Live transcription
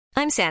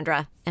I'm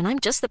Sandra, and I'm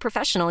just the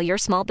professional your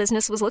small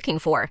business was looking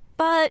for.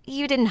 But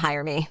you didn't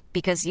hire me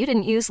because you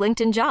didn't use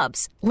LinkedIn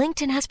Jobs.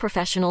 LinkedIn has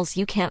professionals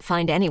you can't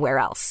find anywhere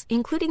else,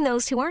 including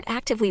those who aren't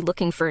actively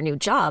looking for a new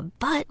job,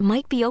 but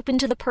might be open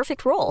to the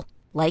perfect role,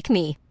 like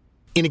me.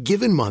 In a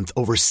given month,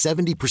 over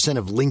 70%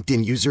 of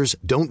LinkedIn users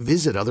don't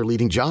visit other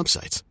leading job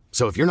sites.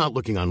 So if you're not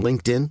looking on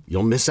LinkedIn,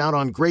 you'll miss out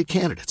on great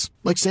candidates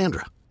like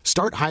Sandra.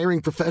 Start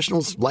hiring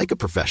professionals like a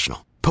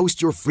professional.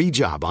 Post your free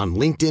job on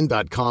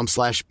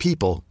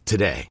linkedin.com/people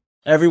today.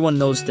 Everyone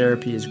knows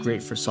therapy is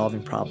great for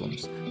solving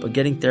problems, but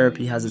getting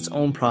therapy has its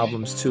own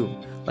problems too,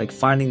 like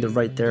finding the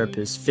right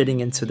therapist,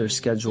 fitting into their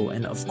schedule,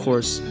 and of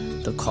course,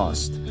 the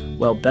cost.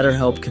 Well,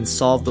 BetterHelp can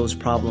solve those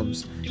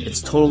problems. It's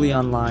totally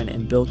online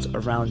and built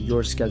around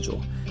your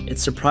schedule.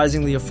 It's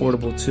surprisingly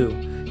affordable too.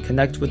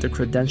 Connect with a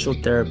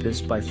credentialed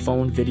therapist by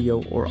phone,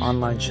 video, or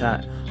online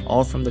chat,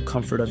 all from the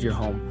comfort of your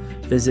home.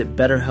 Visit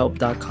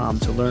BetterHelp.com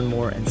to learn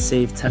more and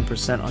save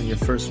 10% on your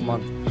first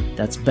month.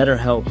 That's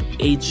BetterHelp,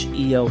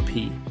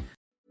 H-E-L-P.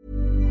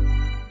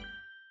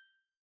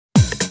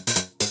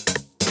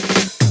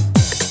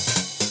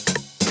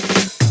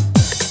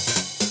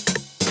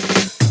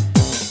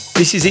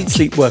 This is Eat,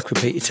 Sleep, Work,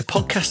 Repeat. It's a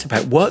podcast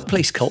about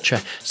workplace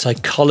culture,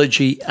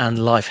 psychology and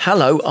life.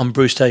 Hello, I'm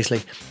Bruce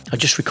Daisley. I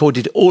just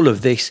recorded all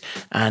of this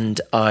and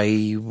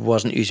I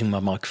wasn't using my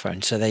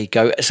microphone. So there you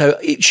go. So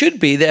it should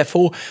be,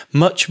 therefore,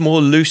 much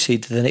more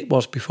lucid than it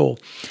was before.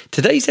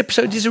 Today's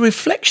episode is a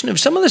reflection of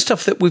some of the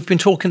stuff that we've been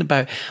talking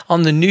about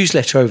on the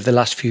newsletter over the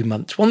last few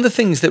months. One of the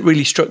things that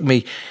really struck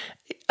me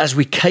as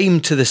we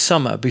came to the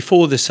summer,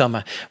 before the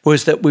summer,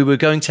 was that we were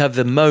going to have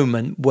the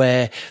moment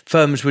where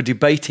firms were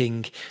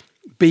debating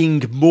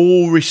being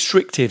more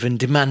restrictive and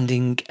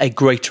demanding a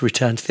greater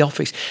return to the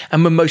office.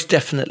 And we're most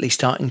definitely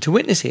starting to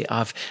witness it.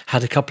 I've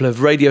had a couple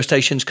of radio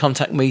stations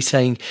contact me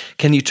saying,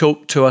 can you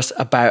talk to us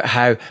about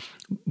how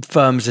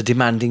firms are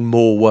demanding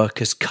more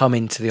workers come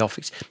into the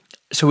office?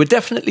 So we're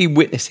definitely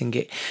witnessing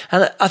it.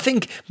 And I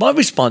think my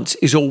response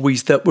is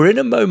always that we're in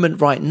a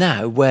moment right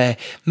now where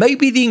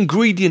maybe the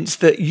ingredients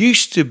that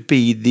used to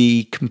be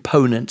the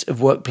component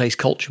of workplace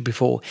culture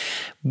before,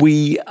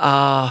 we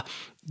are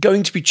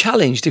going to be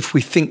challenged if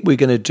we think we're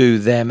going to do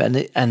them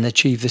and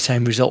achieve the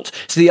same results.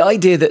 So the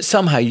idea that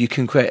somehow you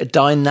can create a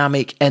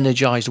dynamic,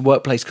 energized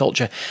workplace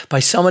culture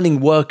by summoning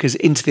workers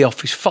into the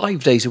office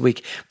 5 days a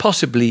week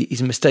possibly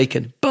is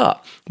mistaken.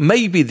 But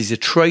maybe there's a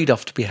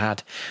trade-off to be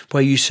had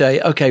where you say,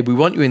 okay, we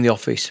want you in the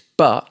office,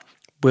 but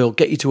we'll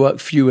get you to work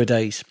fewer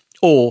days.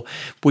 Or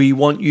we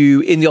want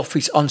you in the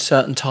office on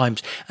certain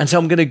times. And so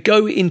I'm going to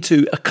go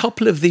into a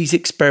couple of these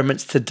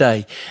experiments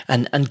today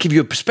and give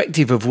you a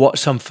perspective of what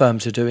some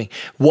firms are doing.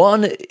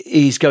 One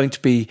is going to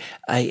be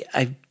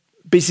a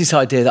business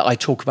idea that I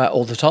talk about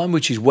all the time,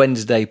 which is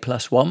Wednesday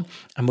plus one.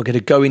 And we're going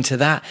to go into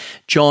that.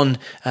 John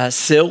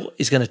Sill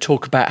is going to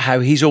talk about how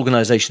his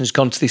organisation has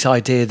gone to this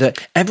idea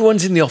that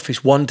everyone's in the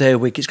office 1 day a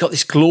week. It's got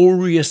this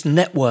glorious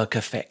network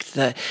effect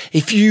that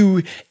if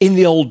you, in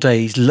the old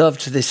days,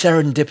 loved the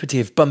serendipity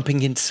of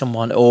bumping into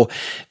someone or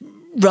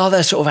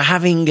rather sort of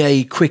having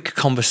a quick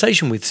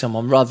conversation with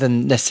someone rather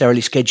than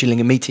necessarily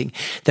scheduling a meeting,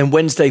 then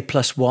Wednesday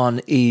plus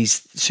one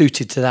is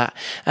suited to that.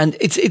 And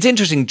it's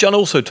interesting. John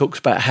also talks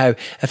about how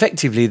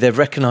effectively they've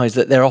recognised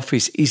that their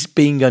office is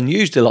being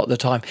unused a lot of the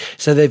time.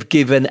 So they've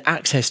given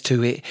access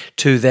to it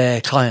to their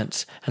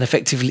clients. And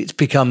effectively it's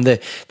become the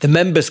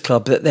members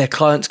club that their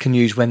clients can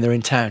use when they're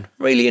in town.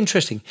 Really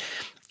interesting.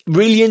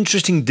 Really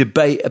interesting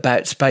debate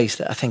about space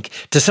that I think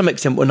to some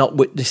extent we're not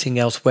witnessing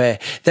elsewhere.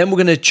 Then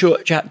we're going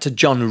to chat to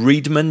John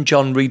Reedman.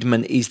 John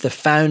Reedman is the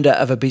founder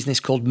of a business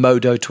called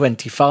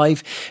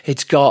Modo25.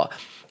 It's got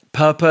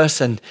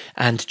purpose and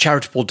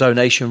charitable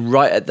donation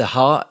right at the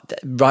heart,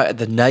 right at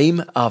the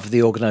name of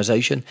the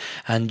organisation.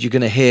 And you're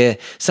going to hear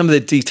some of the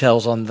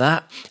details on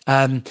that.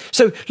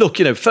 So look,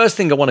 first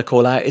thing I want to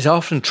call out is I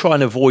often try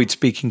and avoid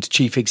speaking to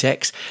chief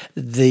execs.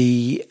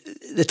 The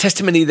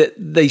testimony that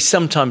they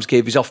sometimes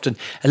give is often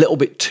a little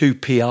bit too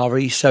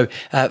PR-y. So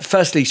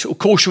firstly, sort of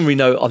cautionary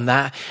note on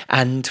that,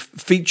 and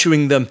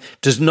featuring them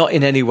does not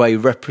in any way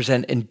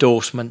represent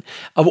endorsement.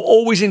 I'm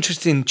always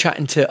interested in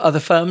chatting to other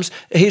firms.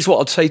 Here's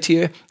what I'd say to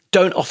you.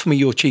 Don't offer me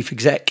your chief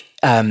exec.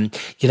 Often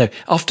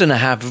I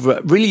have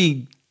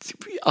really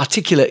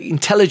articulate,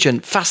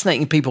 intelligent,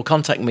 fascinating people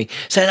contacting me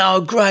saying, oh,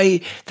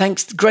 great,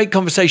 thanks, great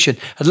conversation.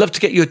 I'd love to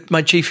get you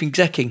my chief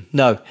execing.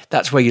 No,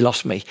 that's where you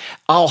lost me.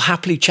 I'll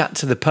happily chat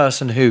to the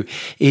person who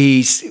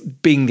is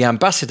being the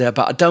ambassador,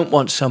 but I don't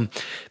want some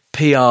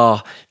PR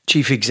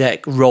chief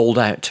exec rolled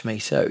out to me.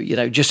 So,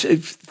 just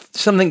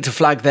something to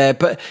flag there.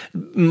 But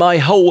my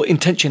whole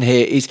intention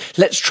here is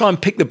let's try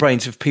and pick the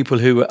brains of people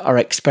who are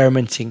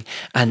experimenting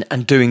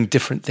and doing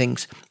different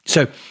things.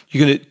 So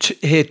you're going to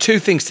hear two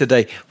things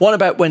today, one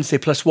about Wednesday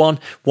plus one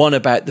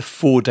about the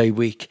 4-day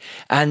week.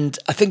 And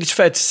I think it's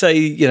fair to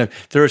say,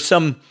 there are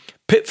some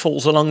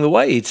pitfalls along the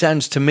way. It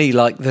sounds to me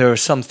like there are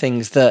some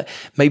things that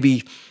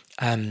maybe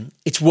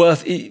it's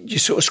worth, you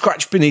sort of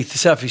scratch beneath the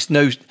surface,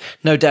 no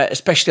doubt,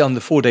 especially on the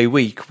 4-day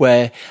week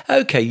where,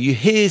 okay, you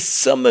hear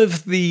some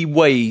of the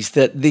ways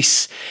that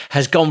this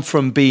has gone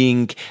from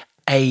being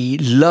a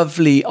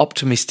lovely,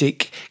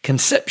 optimistic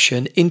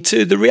conception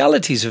into the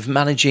realities of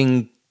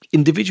managing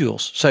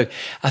individuals. So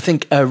I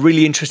think a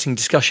really interesting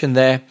discussion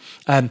there.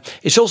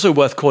 It's also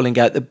worth calling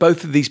out that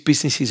both of these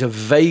businesses are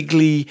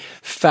vaguely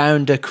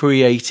founder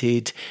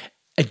created,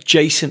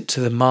 adjacent to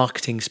the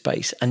marketing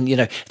space. And,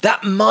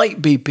 that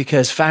might be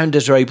because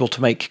founders are able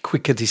to make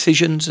quicker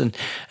decisions and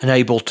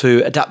able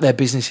to adapt their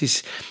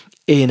businesses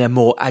in a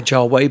more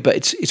agile way, but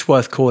it's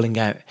worth calling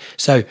out.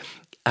 So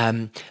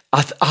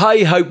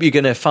I hope you're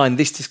going to find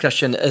this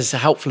discussion as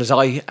helpful as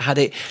I had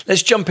it.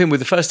 Let's jump in with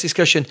the first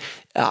discussion.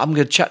 I'm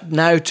going to chat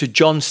now to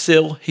John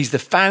Sill. He's the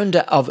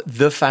founder of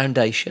The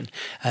Foundation,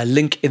 a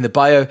link in the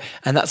bio,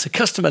 and that's a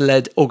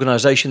customer-led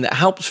organisation that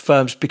helps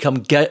firms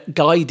become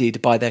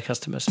guided by their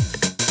customers.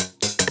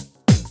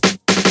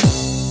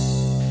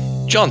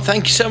 John,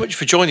 thank you so much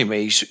for joining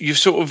me. You've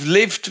sort of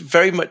lived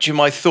very much in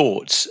my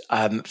thoughts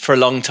for a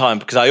long time,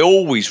 because I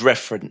always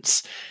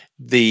reference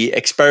the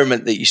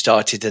experiment that you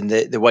started and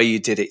the way you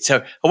did it.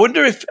 So I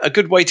wonder if a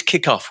good way to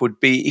kick off would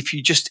be if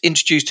you just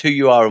introduced who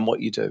you are and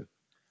what you do.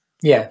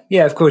 Yeah,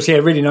 of course. Yeah,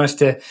 really nice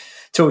to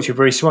talk to you,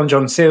 Bruce. So I'm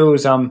John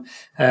Sills. I'm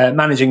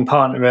managing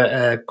partner at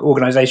an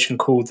organisation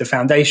called The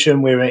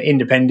Foundation. We're an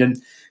independent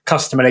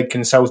customer-led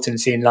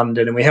consultancy in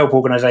London, and we help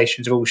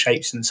organisations of all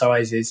shapes and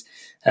sizes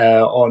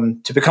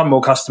to become more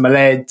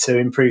customer-led, to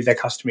improve their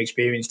customer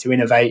experience, to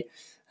innovate.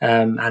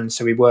 And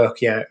so we work,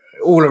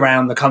 all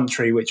around the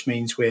country, which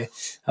means we're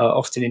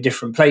often in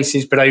different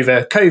places. But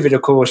over COVID,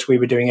 of course, we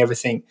were doing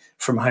everything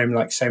from home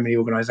like so many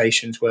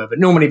organisations were, but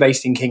normally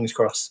based in King's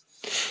Cross.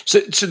 So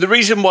the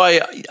reason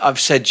why I've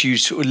said you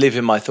sort of live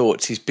in my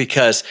thoughts is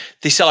because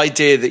this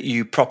idea that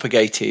you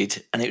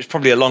propagated, and it was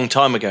probably a long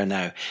time ago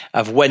now,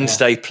 of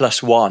Wednesday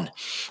plus one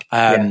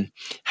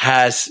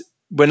has...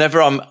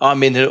 Whenever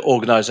I'm in an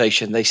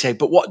organisation, they say,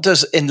 but what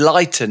does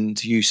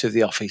enlightened use of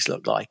the office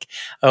look like?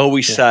 I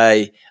always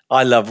say,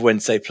 I love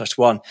Wednesday plus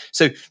one.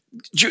 So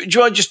do you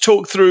want to just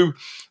talk through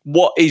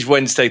what is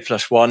Wednesday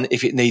plus one,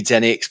 if it needs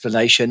any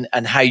explanation,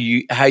 and how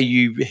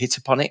you hit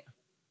upon it?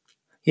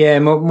 Yeah,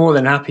 more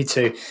than happy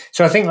to.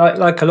 So I think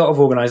like a lot of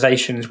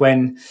organisations,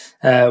 when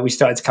we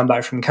started to come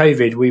back from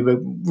COVID, we were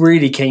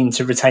really keen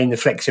to retain the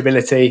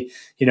flexibility,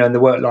 and the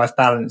work-life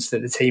balance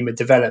that the team had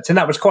developed. And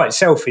that was quite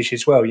selfish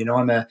as well.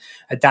 I'm a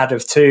dad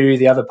of two.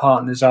 The other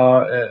partners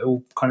are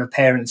all kind of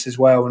parents as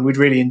well. And we'd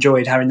really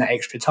enjoyed having that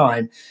extra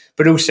time.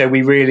 But also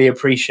we really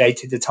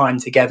appreciated the time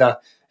together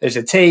as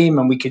a team,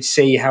 and we could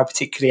see how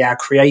particularly our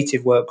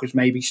creative work was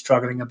maybe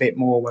struggling a bit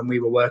more when we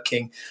were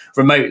working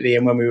remotely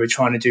and when we were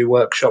trying to do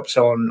workshops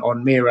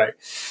on Miro.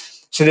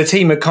 So the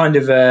team had kind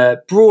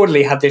of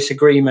broadly had this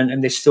agreement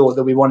and this thought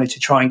that we wanted to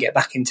try and get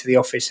back into the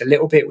office a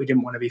little bit. We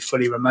didn't want to be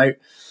fully remote.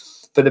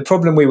 But the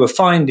problem we were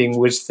finding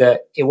was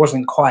that it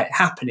wasn't quite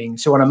happening.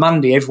 So on a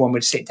Monday, everyone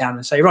would sit down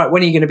and say, right,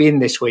 when are you going to be in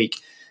this week?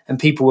 And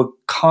people would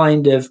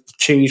kind of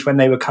choose when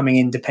they were coming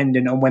in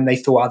dependent on when they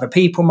thought other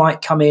people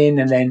might come in,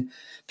 and then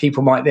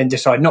people might then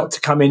decide not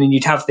to come in, and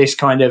you'd have this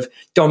kind of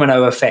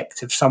domino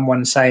effect of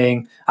someone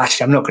saying,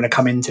 actually, I'm not going to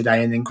come in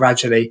today. And then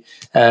gradually,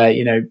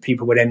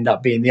 people would end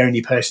up being the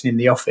only person in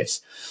the office.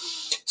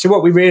 So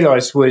what we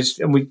realised was,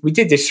 and we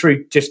did this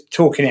through just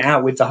talking it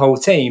out with the whole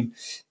team,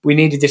 we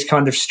needed this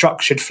kind of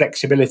structured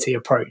flexibility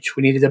approach.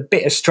 We needed a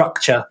bit of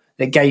structure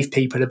that gave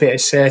people a bit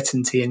of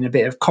certainty and a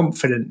bit of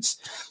confidence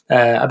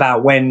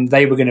about when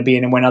they were going to be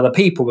in and when other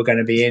people were going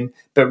to be in,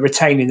 but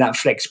retaining that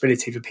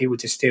flexibility for people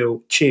to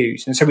still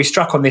choose. And so we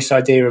struck on this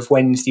idea of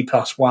Wednesday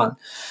plus one.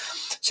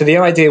 So the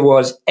idea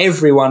was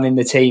everyone in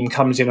the team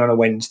comes in on a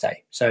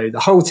Wednesday. So the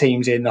whole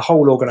team's in, the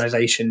whole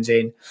organisation's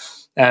in.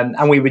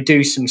 And we would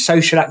do some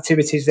social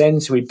activities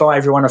then. So we'd buy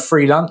everyone a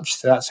free lunch.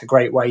 So that's a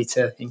great way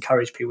to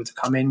encourage people to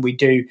come in. We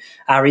do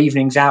our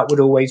evenings out would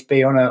always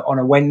be on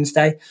a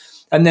Wednesday.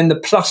 And then the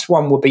plus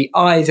one would be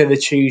either the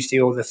Tuesday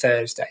or the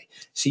Thursday.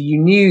 So you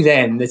knew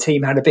then the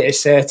team had a bit of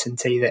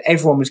certainty that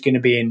everyone was going to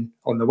be in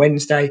on the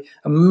Wednesday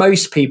and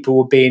most people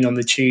would be in on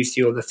the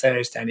Tuesday or the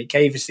Thursday. And it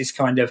gave us this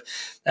kind of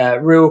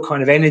real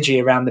kind of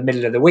energy around the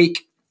middle of the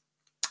week.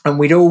 And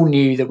we'd all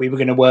knew that we were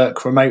going to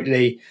work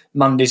remotely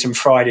Mondays and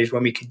Fridays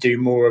when we could do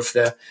more of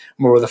the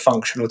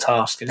functional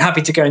tasks. And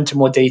happy to go into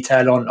more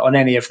detail on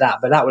any of that,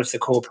 but that was the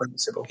core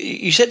principle.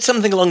 You said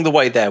something along the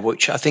way there,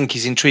 which I think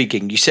is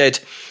intriguing. You said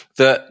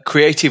that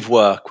creative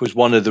work was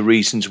one of the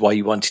reasons why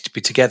you wanted to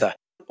be together.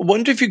 I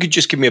wonder if you could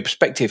just give me a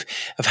perspective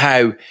of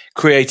how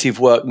creative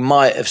work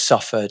might have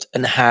suffered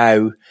and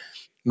how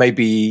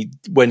maybe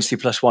Wednesday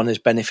plus one has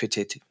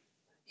benefited.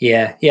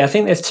 Yeah. I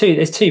think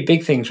there's two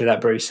big things with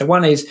that, Bruce. So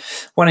one is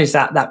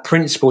that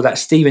principle, that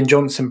Stephen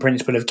Johnson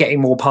principle of getting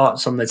more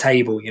parts on the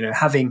table,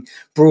 having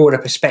broader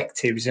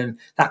perspectives and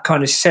that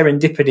kind of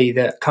serendipity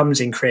that comes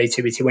in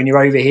creativity when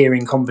you're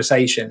overhearing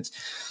conversations.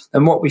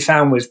 And what we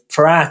found was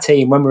for our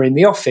team, when we're in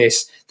the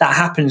office, that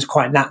happens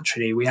quite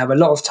naturally. We have a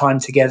lot of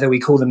time together. We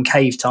call them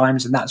cave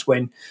times. And that's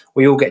when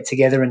we all get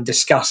together and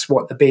discuss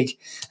what the big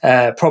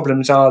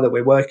problems are that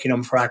we're working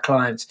on for our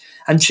clients.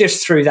 And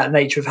just through that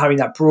nature of having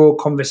that broad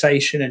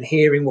conversation and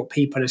hearing what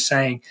people are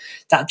saying,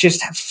 that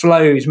just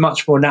flows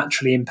much more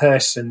naturally in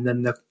person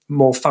than the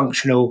more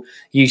functional,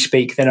 you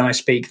speak, then I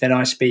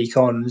speak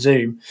on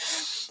Zoom.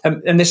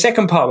 And the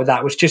second part of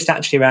that was just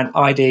actually around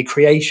idea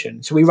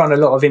creation. So we run a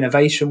lot of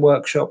innovation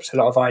workshops, a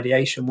lot of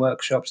ideation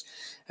workshops.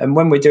 And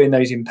when we're doing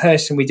those in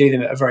person, we do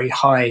them at a very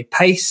high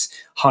pace,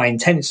 high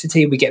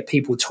intensity. We get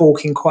people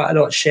talking quite a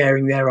lot,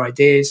 sharing their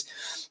ideas.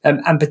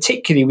 And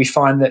particularly, we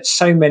find that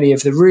so many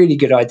of the really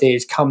good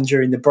ideas come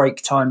during the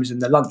break times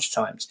and the lunch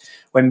times,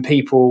 when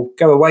people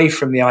go away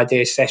from the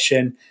idea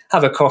session,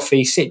 have a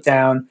coffee, sit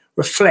down,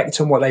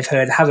 reflect on what they've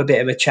heard, have a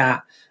bit of a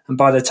chat. And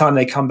by the time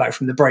they come back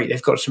from the break,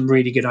 they've got some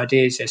really good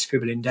ideas they're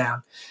scribbling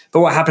down.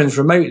 But what happens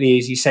remotely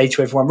is you say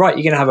to everyone, right,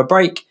 you're going to have a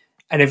break.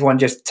 And everyone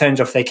just turns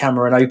off their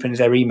camera and opens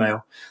their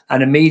email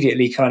and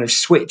immediately kind of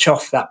switch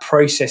off that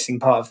processing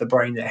part of the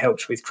brain that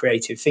helps with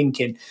creative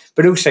thinking.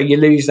 But also you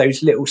lose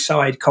those little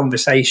side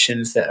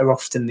conversations that are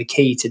often the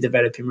key to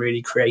developing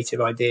really creative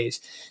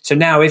ideas. So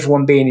now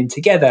everyone being in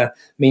together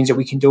means that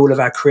we can do all of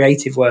our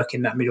creative work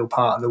in that middle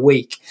part of the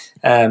week,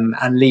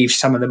 and leave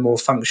some of the more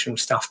functional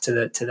stuff to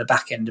the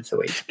back end of the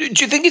week. Do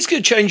you think it's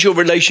going to change your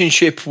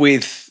relationship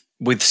with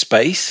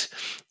space?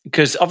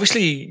 Because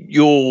obviously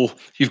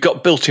you've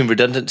got built-in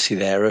redundancy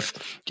there of,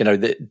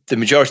 the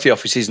majority of the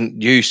office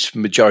isn't used for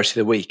the majority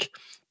of the week.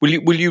 Will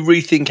you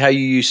rethink how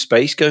you use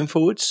space going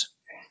forwards?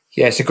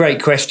 Yeah, it's a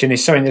great question.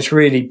 It's something that's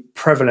really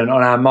prevalent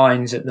on our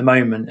minds at the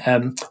moment.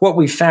 What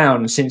we've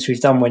found since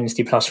we've done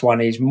Wednesday plus one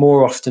is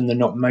more often than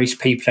not, most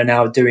people are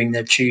now doing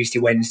their Tuesday,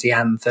 Wednesday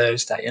and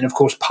Thursday. And of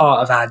course,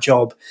 part of our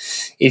job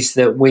is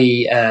that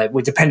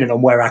we're dependent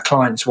on where our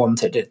clients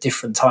want it at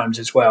different times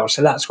as well.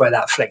 So that's where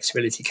that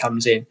flexibility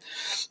comes in.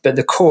 But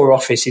the core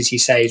office, as you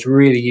say, is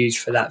really used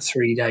for that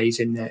 3 days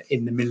in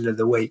the middle of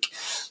the week.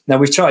 Now,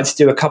 we've tried to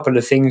do a couple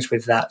of things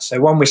with that. So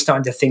one, we're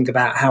starting to think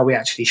about how we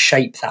actually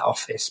shape that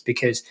office,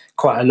 because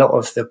quite a lot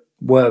of the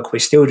work we're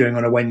still doing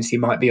on a Wednesday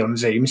might be on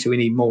Zoom. So we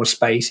need more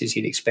space, as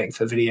you'd expect,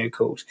 for video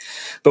calls.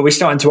 But we're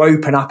starting to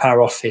open up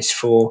our office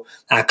for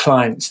our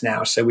clients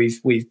now. So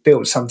we've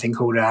built something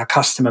called our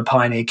Customer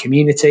Pioneer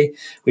Community.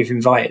 We've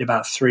invited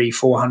about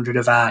 300-400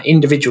 of our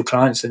individual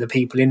clients, so the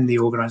people in the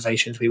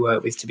organisations we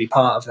work with, to be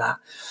part of that.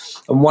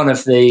 And one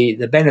of the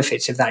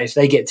benefits of that is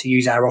they get to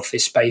use our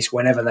office space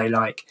whenever they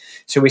like.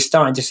 So we're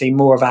starting to see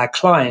more of our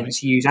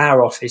clients use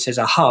our office as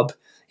a hub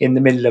in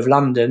the middle of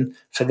London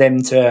for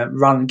them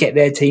to get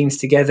their teams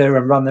together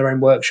and run their own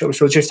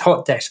workshops, or just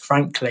hot desk,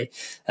 frankly,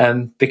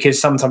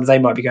 because sometimes they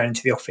might be going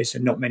to the office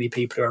and not many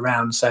people are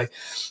around. So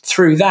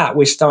through that,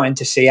 we're starting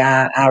to see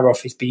our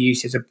office be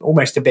used as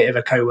almost a bit of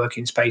a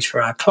co-working space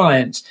for our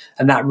clients.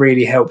 And that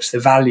really helps the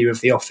value of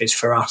the office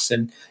for us,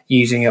 and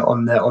using it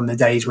on the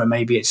days where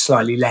maybe it's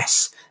slightly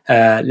less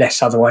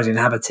otherwise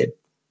inhabited.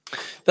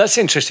 That's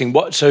interesting.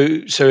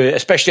 So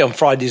especially on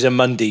Fridays and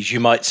Mondays, you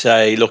might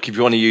say, look, if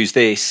you want to use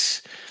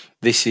this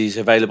is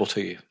available to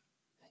you.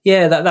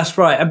 Yeah, that's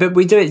right. But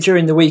we do it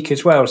during the week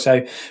as well.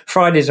 So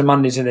Fridays and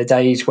Mondays are the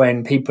days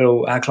when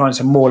our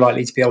clients are more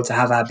likely to be able to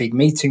have our big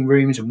meeting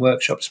rooms and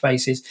workshop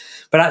spaces.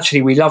 But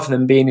actually, we love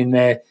them being in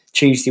there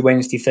Tuesday,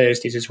 Wednesday,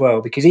 Thursdays as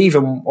well, because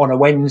even on a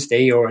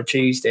Wednesday or a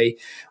Tuesday,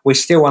 we're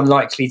still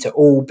unlikely to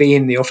all be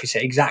in the office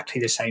at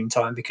exactly the same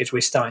time, because we're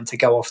starting to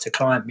go off to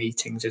client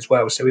meetings as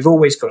well. So we've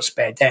always got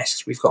spare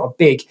desks. We've got a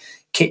big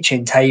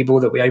kitchen table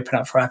that we open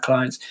up for our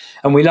clients,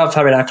 and we love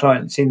having our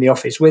clients in the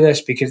office with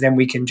us, because then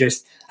we can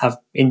just have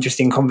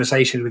interesting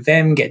conversations with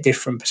them, get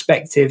different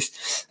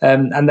perspectives,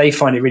 and they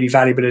find it really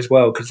valuable as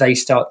well, because they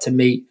start to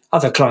meet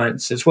other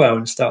clients as well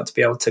and start to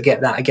be able to get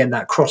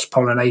that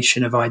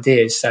cross-pollination of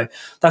ideas. So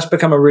that's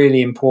become a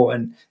really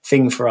important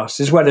thing for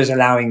us, as well as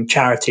allowing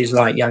charities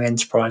like Young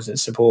Enterprise that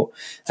support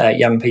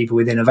young people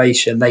with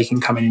innovation. They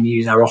can come in and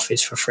use our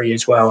office for free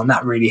as well, and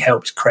that really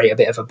helps create a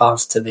bit of a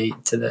buzz to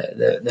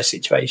the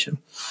situation.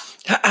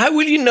 How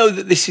will you know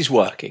that this is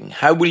working?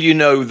 How will you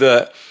know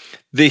that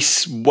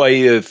this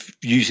way of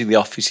using the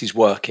office is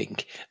working?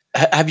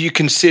 Have you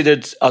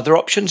considered other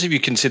options? Have you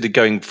considered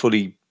going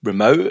fully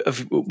remote?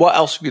 What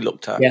else have you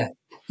looked at?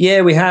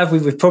 Yeah, we have.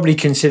 We've probably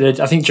considered,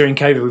 I think during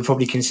COVID, we've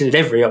probably considered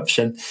every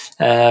option,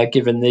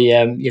 given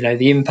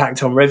the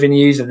impact on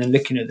revenues, and then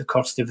looking at the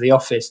cost of the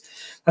office.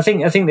 I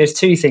think there's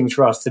two things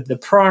for us. The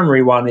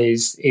primary one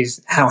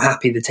is how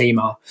happy the team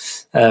are,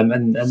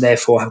 and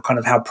therefore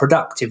how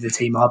productive the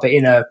team are, but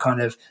in a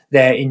kind of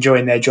they're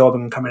enjoying their job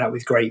and coming up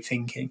with great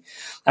thinking.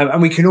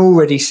 And we can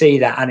already see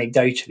that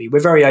anecdotally.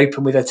 We're very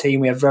open with our team.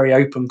 We have very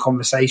open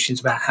conversations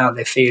about how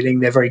they're feeling.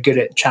 They're very good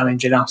at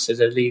challenging us as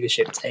a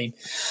leadership team.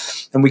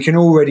 And we can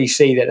already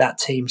see that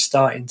team's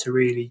starting to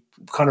really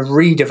kind of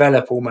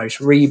redevelop, almost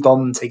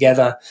rebond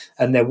together,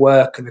 and their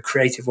work and the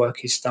creative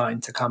work is starting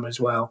to come as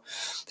well.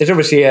 There's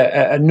obviously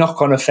a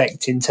knock-on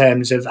effect in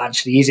terms of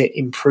actually, is it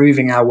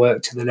improving our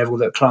work to the level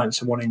that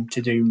clients are wanting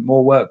to do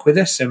more work with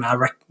us, and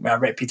our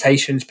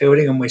reputation's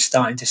building, and we're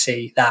starting to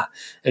see that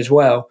as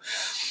well.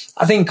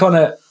 I think on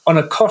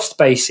a cost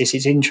basis,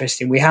 it's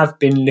interesting. We have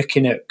been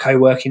looking at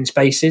co-working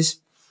spaces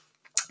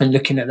and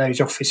looking at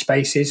those office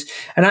spaces.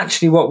 And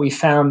actually what we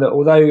found, that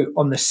although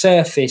on the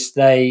surface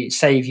they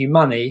save you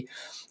money,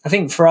 I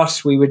think for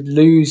us, we would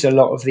lose a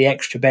lot of the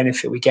extra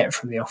benefit we get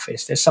from the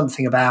office. There's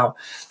something about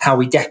how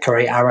we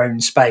decorate our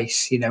own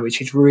space,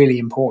 which is really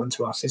important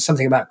to us. There's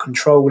something about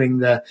controlling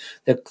the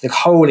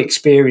whole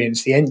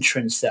experience, the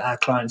entrance that our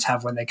clients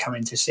have when they come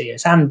in to see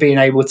us, and being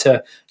able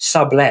to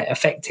sublet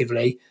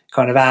effectively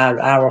kind of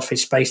our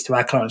office space to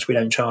our clients. We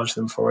don't charge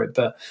them for it,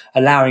 but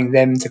allowing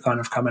them to kind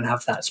of come and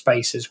have that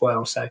space as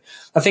well. So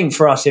I think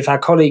for us, if our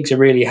colleagues are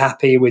really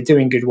happy, we're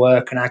doing good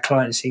work and our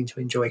clients seem to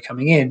enjoy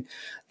coming in,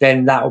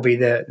 then that will be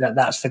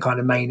that's the kind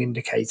of main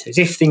indicators.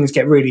 If things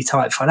get really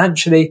tight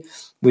financially,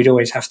 we'd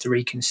always have to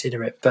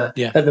reconsider it. But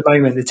at the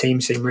moment, the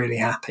team seem really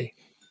happy.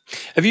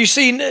 Have you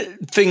seen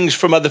things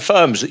from other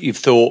firms that you've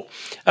thought,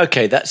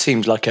 okay, that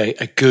seems like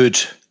a good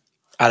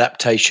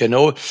adaptation?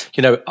 Or,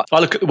 I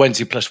look at the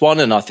Wednesday plus one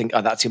and I think,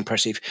 that's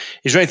impressive.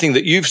 Is there anything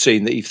that you've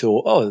seen that you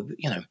thought,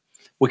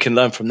 we can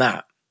learn from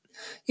that?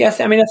 Yeah,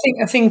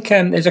 I think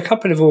there's a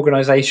couple of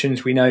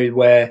organisations we know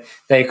where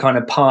they're kind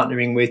of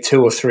partnering with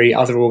 2 or 3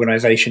 other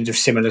organisations of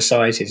similar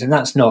sizes, and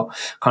that's not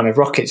kind of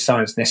rocket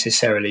science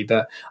necessarily,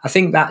 but I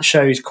think that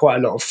shows quite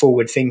a lot of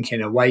forward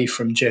thinking away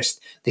from just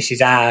this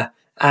is our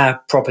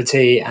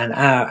property and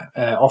our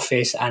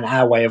office and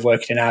our way of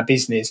working in our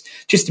business.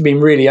 Just to be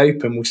really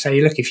open, we'll say,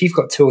 look, if you've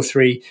got 2 or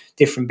 3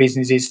 different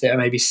businesses that are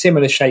maybe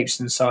similar shapes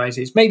and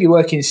sizes, maybe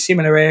work in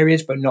similar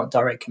areas but not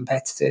direct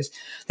competitors,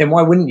 then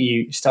why wouldn't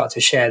you start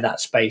to share that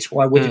space?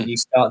 Why wouldn't you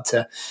start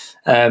to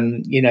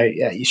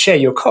share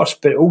your costs?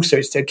 But also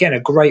it's, again, a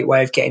great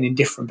way of getting in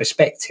different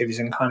perspectives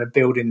and kind of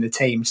building the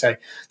team. So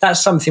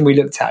that's something we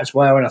looked at as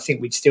well, and I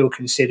think we'd still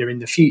consider in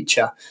the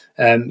future.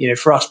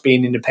 For us,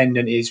 being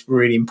independent is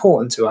really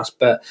important to us,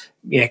 but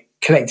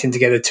collecting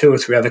together 2 or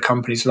 3 other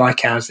companies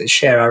like ours that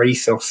share our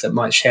ethos, that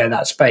might share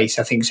that space,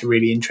 I think is a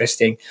really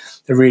interesting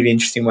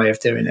way of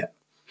doing it.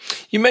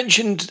 You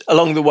mentioned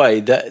along the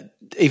way that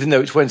even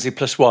though it's Wednesday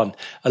plus one,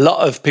 a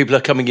lot of people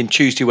are coming in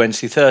Tuesday,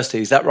 Wednesday,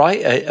 Thursday. Is that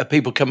right? Are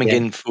people coming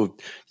in for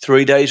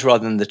 3 days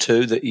rather than the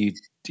 2 that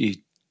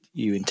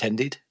you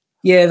intended?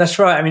 Yeah, that's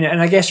right. I mean, and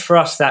I guess for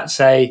us, that's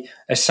a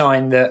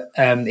sign that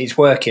it's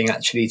working.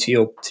 Actually,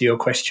 to your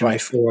question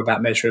before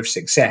about measure of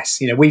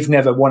success, we've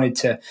never wanted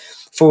to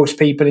force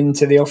people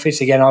into the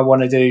office. Again, I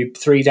want to do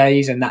 3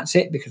 days and that's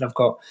it because I've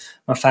got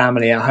my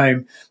family at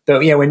home.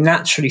 But we're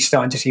naturally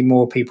starting to see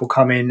more people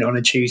come in on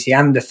a Tuesday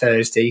and a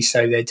Thursday.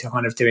 So they're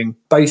kind of doing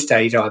both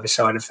days either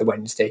side of the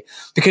Wednesday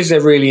because they're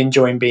really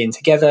enjoying being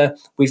together.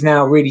 We've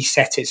now really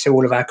set it so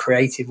all of our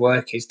creative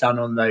work is done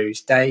on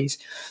those days.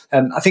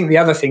 I think the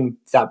other thing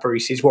that,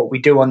 Bruce, is what we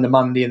do on the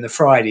Monday and the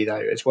Friday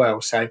though as well.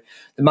 So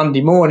the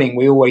Monday morning,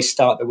 we always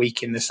start the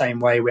week in the same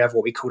way. We have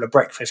what we call a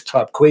breakfast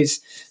club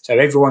quiz. So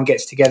everyone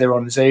gets together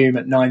on Zoom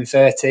at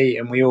 9:30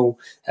 and we all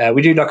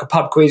we do like a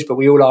pub quiz, but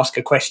we all ask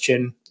a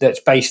question that's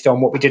based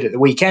on what we did at the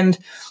weekend,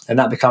 and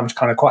that becomes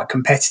kind of quite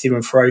competitive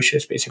and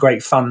ferocious, but it's a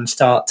great fun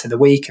start to the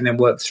week, and then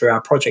work through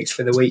our projects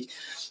for the week.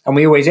 And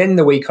we always end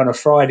the week on a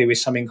Friday with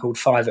something called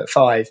 5 at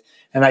 5.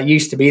 And that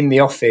used to be in the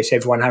office,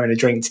 everyone having a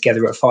drink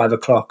together at 5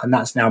 o'clock. And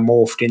that's now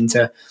morphed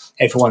into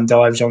everyone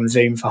dives on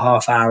Zoom for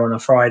half hour on a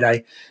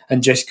Friday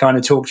and just kind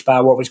of talks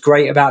about what was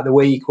great about the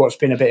week, what's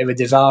been a bit of a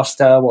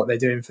disaster, what they're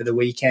doing for the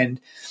weekend.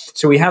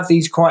 So we have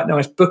these quite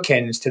nice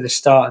bookends to the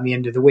start and the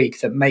end of the week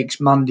that makes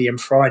Monday and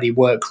Friday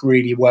work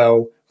really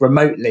well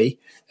remotely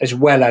as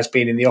well as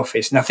being in the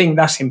office. And I think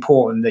that's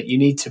important, that you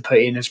need to put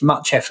in as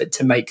much effort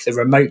to make the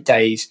remote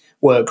days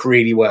work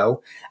really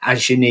well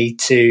as you need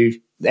to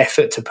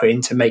effort to put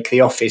in to make the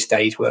office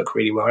days work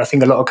really well. And I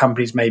think a lot of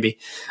companies maybe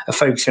are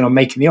focusing on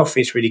making the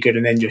office really good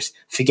and then just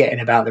forgetting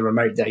about the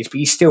remote days. But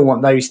you still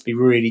want those to be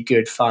really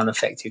good, fun,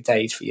 effective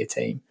days for your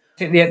team.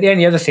 I think the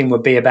only other thing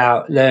would be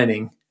about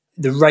learning.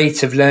 The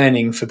rate of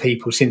learning for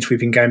people since we've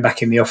been going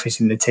back in the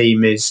office in the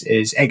team is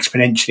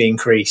exponentially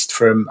increased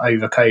from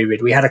over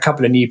COVID. We had a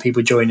couple of new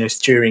people join us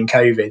during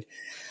COVID,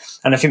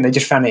 and I think they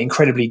just found it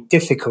incredibly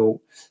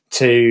difficult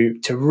to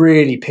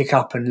really pick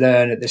up and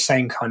learn at the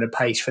same kind of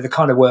pace for the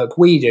kind of work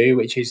we do,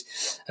 which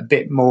is a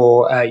bit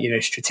more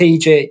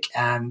strategic,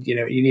 and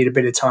you need a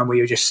bit of time where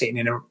you're just sitting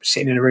in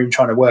a room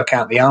trying to work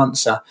out the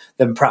answer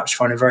than perhaps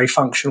trying to very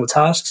functional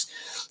tasks.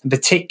 And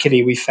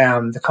particularly, we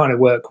found the kind of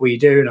work we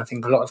do, and I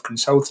think a lot of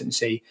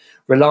consultancy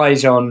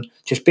relies on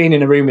just being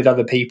in a room with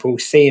other people,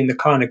 seeing the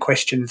kind of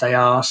questions they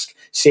ask,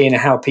 seeing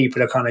how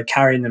people are kind of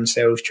carrying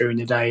themselves during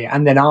the day,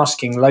 and then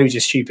asking loads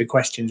of stupid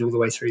questions all the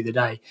way through the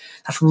day.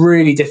 That's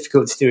really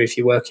difficult to do if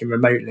you're working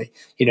remotely.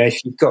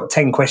 If you've got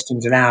 10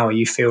 questions an hour,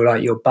 you feel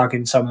like you're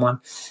bugging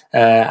someone,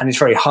 and it's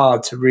very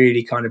hard to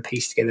really kind of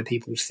piece together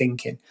people's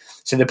thinking.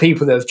 So the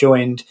people that have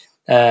joined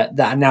that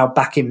are now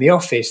back in the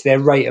office, their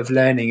rate of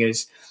learning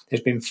has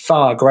been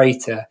far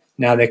greater.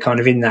 Now they're kind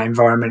of in that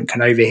environment,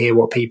 can overhear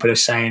what people are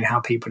saying, how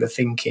people are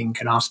thinking,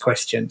 can ask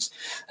questions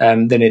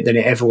than it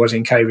ever was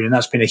in COVID. And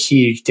that's been a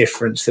huge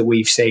difference that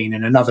we've seen,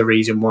 and another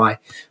reason why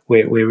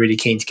we're really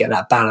keen to get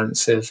that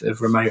balance of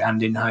remote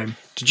and in-home.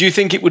 Did you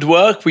think it would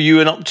work? Were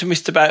you an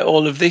optimist about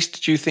all of this?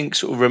 Did you think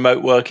sort of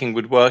remote working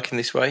would work in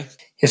this way?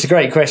 It's a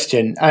great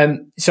question.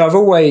 So I've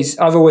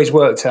always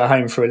worked at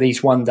home for at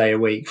least 1 day a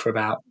week for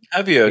about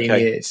 15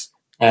 years.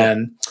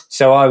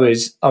 So I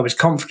was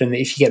confident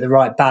that if you get the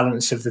right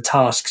balance of the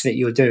tasks that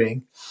you're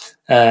doing,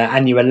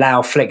 and you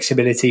allow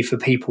flexibility for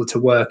people to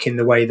work in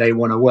the way they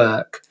want to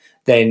work,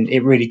 then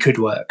it really could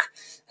work.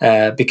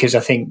 Because I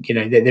think,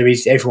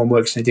 everyone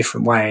works in a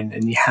different way,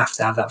 and you have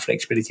to have that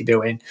flexibility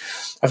built in.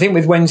 I think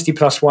with Wednesday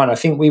plus one, I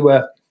think we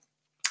were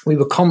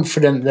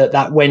confident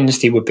that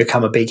Wednesday would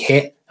become a big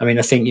hit. I mean,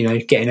 I think,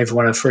 getting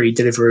everyone a free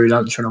Deliveroo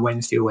lunch on a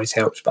Wednesday always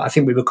helps, but I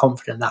think we were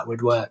confident that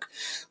would work.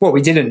 What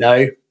we didn't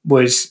know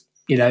was,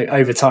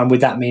 over time,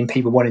 would that mean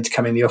people wanted to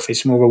come in the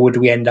office more, or would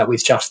we end up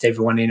with just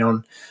everyone in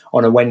on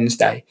a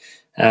Wednesday?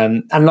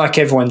 And like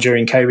everyone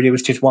during COVID, it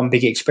was just one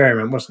big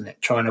experiment, wasn't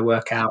it? Trying to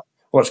work out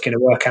what's going to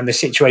work. And the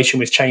situation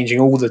was changing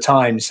all the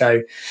time.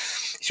 So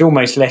it's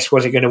almost less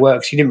was it going to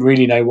work. So you didn't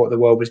really know what the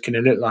world was going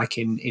to look like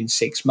in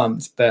 6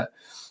 months. But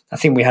I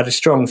think we had a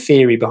strong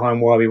theory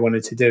behind why we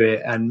wanted to do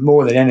it. And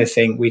more than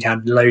anything, we'd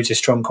had loads of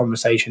strong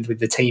conversations with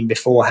the team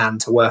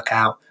beforehand to work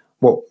out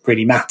what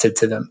really mattered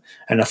to them.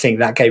 And I think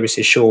that gave us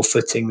a sure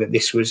footing that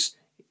this was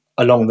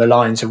along the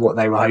lines of what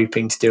they were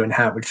hoping to do and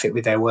how it would fit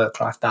with their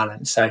work-life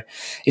balance. So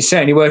it's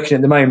certainly working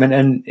at the moment,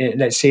 and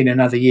let's see in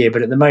another year.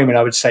 But at the moment,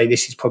 I would say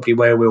this is probably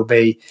where we'll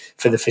be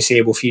for the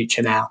foreseeable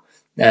future now.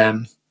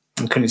 I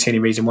couldn't see any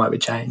reason why it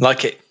would change.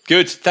 Like it.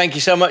 Good. Thank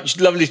you so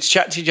much. Lovely to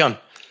chat to you, John.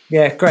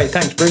 Yeah, great.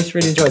 Thanks, Bruce.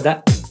 Really enjoyed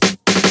that.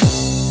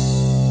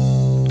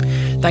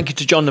 Thank you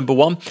to John number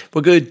one.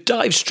 We're going to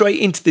dive straight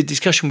into the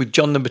discussion with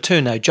John number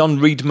two now. John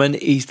Reedman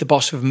is the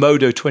boss of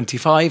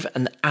Modo25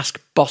 and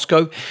Ask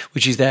Bosco,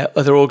 which is their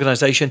other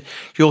organisation.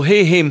 You'll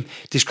hear him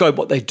describe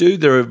what they do.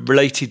 They're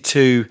related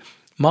to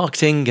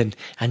marketing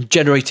and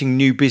generating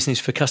new business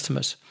for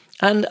customers.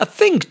 And I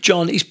think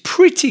John is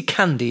pretty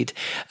candid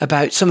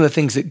about some of the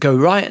things that go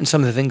right and some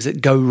of the things that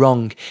go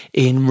wrong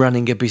in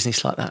running a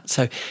business like that.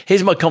 So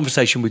here's my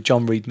conversation with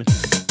John Reedman.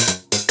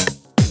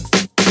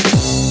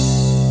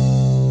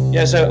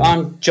 Yeah, so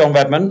I'm John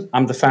Redman.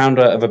 I'm the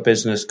founder of a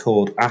business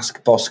called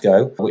Ask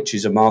Bosco, which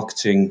is a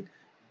marketing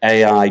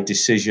AI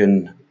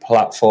decision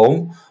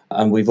platform.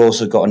 And we've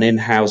also got an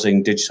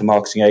in-housing digital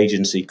marketing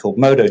agency called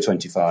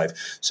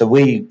Modo25. So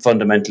we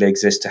fundamentally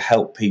exist to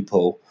help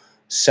people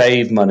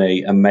save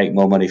money and make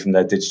more money from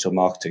their digital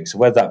marketing. So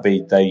whether that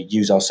be they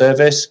use our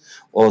service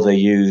or they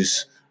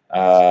use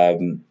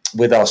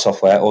with our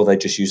software, or they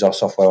just use our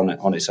software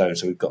on its own.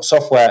 So we've got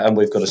software and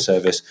we've got a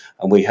service,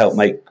 and we help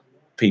make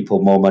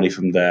people more money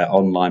from their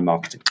online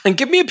marketing. And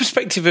give me a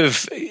perspective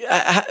of,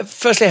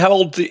 firstly, how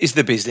old is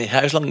the business?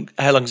 How long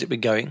has it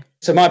been going?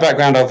 So my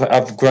background,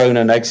 I've grown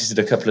and exited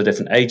a couple of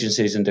different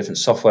agencies and different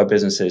software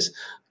businesses.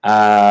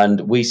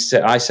 And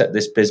I set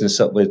this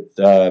business up with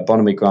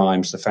Bonamy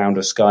Grimes, the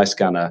founder of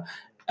Skyscanner,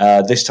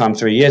 this time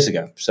 3 years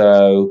ago.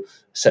 So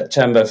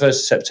 1st of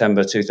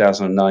September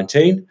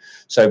 2019.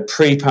 So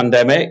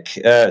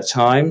pre-pandemic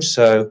time.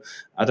 So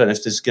I don't know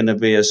if there's going to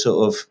be a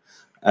sort of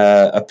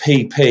a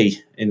PP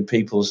in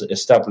people's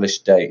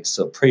established dates,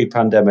 so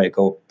pre-pandemic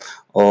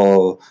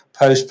or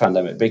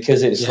post-pandemic,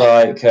 because it's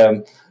like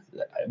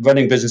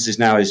running businesses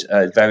now is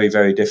very,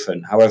 very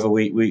different. However,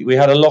 we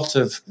had a lot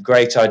of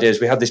great ideas.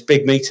 We had this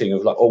big meeting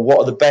of what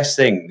are the best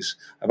things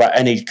about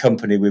any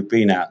company we've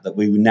been at that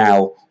we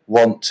now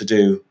want to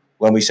do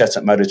when we set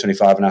up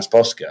Modo25 and Ask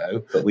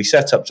Bosco. But we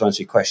set up, to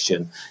answer your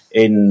question,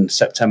 in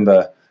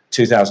September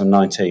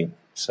 2019.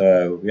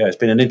 So, yeah, it's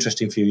been an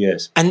interesting few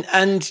years.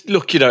 And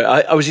look,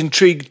 I was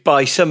intrigued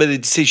by some of the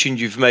decisions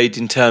you've made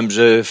in terms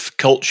of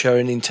culture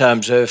and in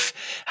terms of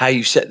how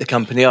you set the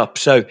company up.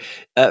 So,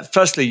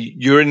 firstly,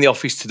 you're in the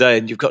office today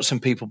and you've got some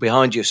people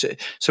behind you. So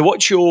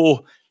what's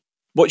your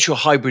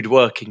hybrid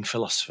working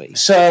philosophy?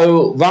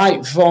 So,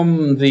 right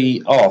from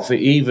the off,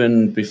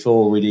 even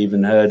before we'd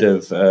even heard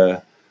of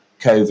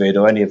COVID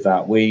or any of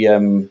that,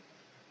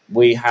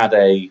 we had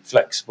a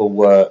flexible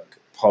work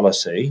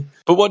policy.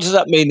 But what does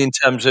that mean in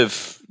terms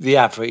of the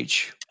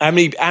average? How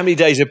many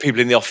days are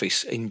people in the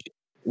office?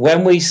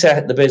 When we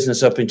set the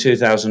business up in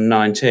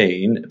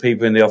 2019,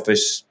 people in the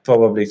office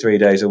probably 3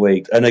 days a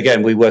week. And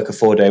again, we work a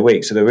 4-day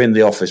week, so they're in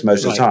the office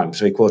most of the time,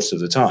 3/4 of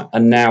the time.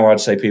 And now I'd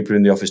say people are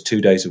in the office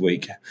 2 days a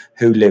week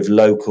who live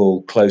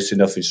local, close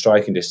enough in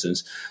striking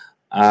distance.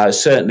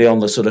 Certainly on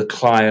the sort of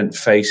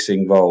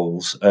client-facing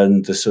roles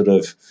and the sort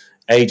of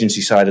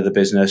agency side of the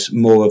business,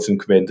 more of them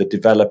come in. The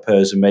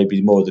developers and maybe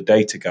more of the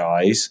data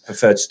guys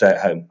prefer to stay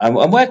at home.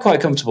 And we're quite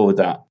comfortable with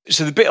that.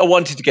 So the bit I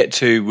wanted to get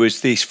to was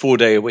this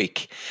 4-day a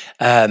week.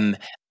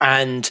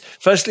 And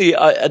firstly,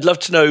 I'd love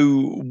to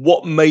know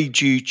what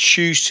made you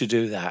choose to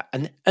do that.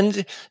 And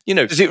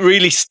does it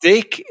really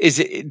stick? Is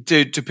it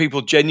do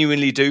people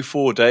genuinely do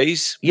 4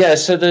 days? Yeah,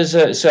 so there's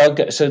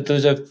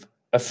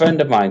a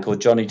friend of mine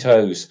called Johnny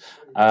Toes,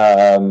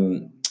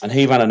 and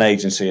he ran an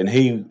agency, and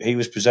he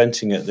was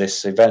presenting at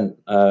this event,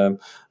 and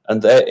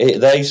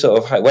they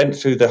sort of went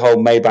through the whole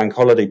May bank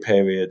holiday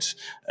period,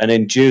 and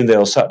in June they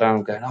all sat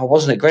down going, "Oh,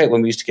 wasn't it great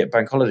when we used to get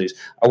bank holidays?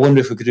 I wonder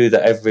if we could do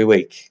that every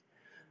week."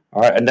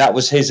 All right, and that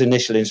was his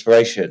initial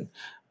inspiration.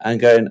 And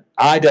going,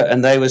 I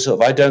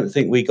don't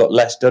think we got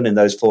less done in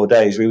those 4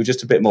 days. We were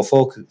just a bit more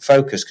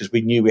focused because we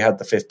knew we had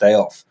the 5th day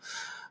off.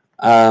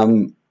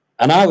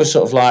 And I was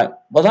sort of like,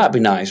 well, that'd be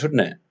nice,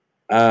 wouldn't it?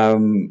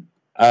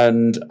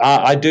 And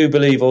I do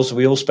believe also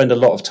we all spend a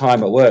lot of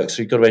time at work,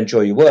 so you've got to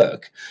enjoy your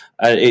work.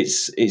 And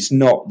it's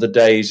not the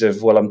days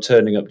of, well, I'm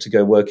turning up to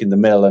go work in the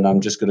mill and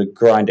I'm just going to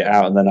grind it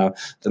out. And then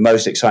the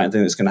most exciting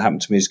thing that's going to happen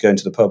to me is going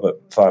to the pub at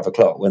 5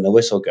 o'clock when the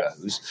whistle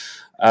goes.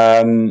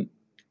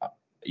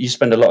 You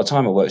spend a lot of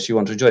time at work, so you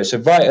want to enjoy it. So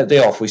right at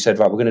the off, we said,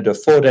 right, we're going to do a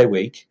 4-day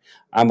week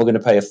and we're going to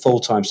pay a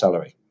full-time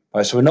salary.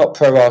 Right, so we're not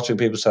pro-rating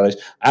people's salaries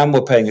and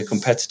we're paying a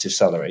competitive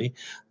salary.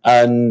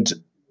 And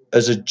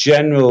as a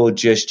general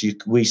gist,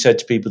 we said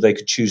to people they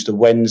could choose the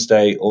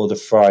Wednesday or the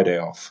Friday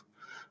off.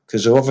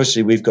 Because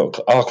obviously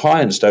our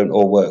clients don't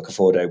all work a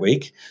 4-day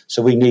week,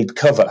 so we need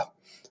cover.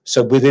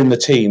 So within the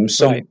team,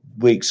 some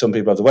weeks, some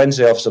people have the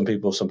Wednesday off, some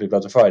people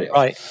have the Friday off.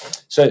 Right.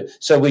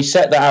 So we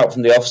set that out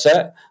from the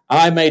offset.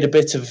 I made a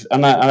bit of,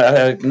 and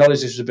I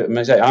acknowledge this was a bit of a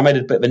mistake, I made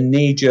a bit of a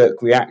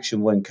knee-jerk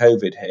reaction when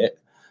COVID hit.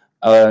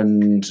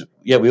 And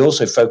yeah, we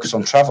also focused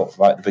on travel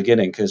right at the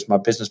beginning because my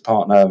business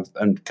partner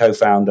and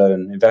co-founder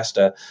and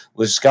investor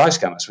was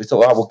Skyscanner. So we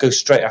thought, we'll go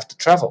straight after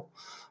travel.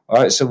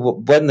 All right. So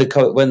when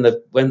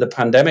the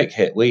pandemic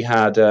hit, we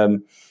had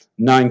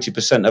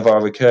 90% of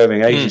our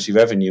recurring agency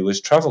revenue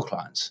was travel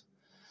clients.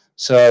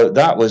 So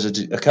that was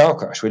a car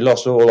crash. We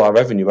lost all our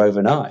revenue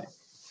overnight.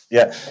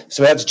 Yeah.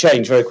 So we had to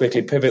change very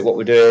quickly, pivot what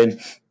we're doing.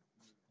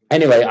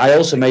 Anyway, I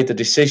also made the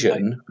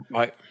decision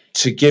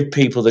to give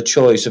people the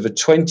choice of a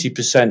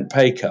 20%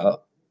 pay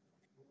cut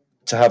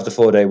to have the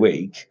 4-day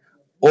week,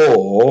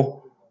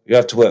 or you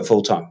have to work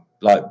full time,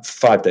 like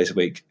 5 days a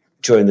week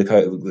during the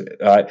COVID.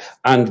 Right?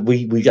 And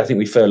I think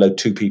we furloughed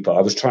 2 people.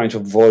 I was trying to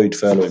avoid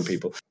furloughing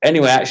people.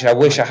 Anyway, actually, I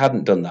wish I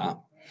hadn't done that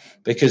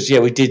because,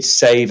 we did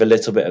save a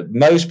little bit.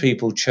 Most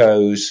people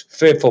 3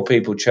 or 4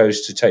 people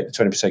chose to take the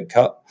 20%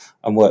 cut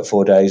and work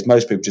 4 days.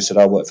 Most people just said,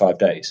 I'll work 5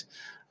 days.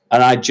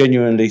 And I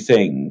genuinely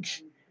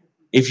think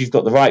if you've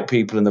got the right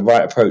people and the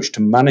right approach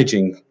to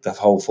managing the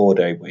whole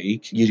 4-day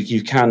week,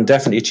 you can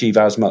definitely achieve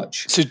as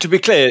much. So to be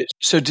clear,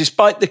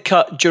 despite the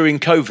cut during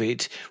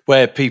COVID,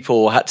 where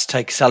people had to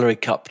take a salary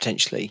cut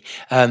potentially,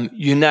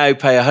 you now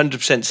pay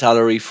 100%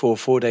 salary for a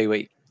 4-day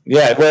week.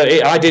 Yeah, well,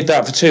 I did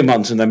that for 2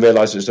 months and then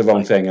realised it was the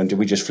wrong thing, and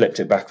we just flipped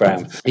it back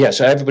around. Yeah,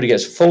 so everybody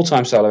gets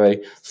full-time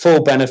salary,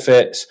 full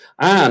benefits,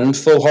 and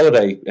full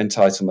holiday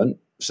entitlement.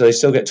 So they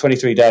still get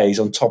 23 days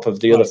on top of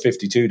the other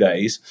 52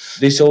 days.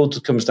 This all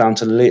comes down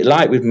to,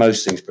 like with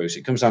most things, Bruce,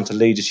 it comes down to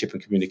leadership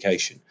and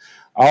communication.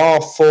 Our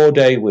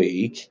 4-day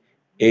week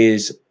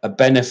is a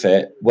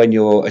benefit when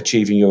you're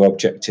achieving your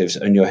objectives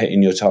and you're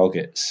hitting your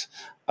targets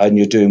and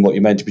you're doing what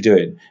you're meant to be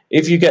doing.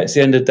 If you get to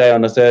the end of the day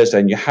on a Thursday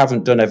and you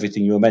haven't done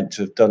everything you were meant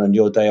to have done and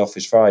your day off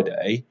is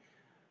Friday,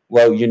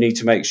 well, you need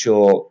to make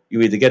sure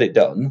you either get it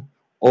done,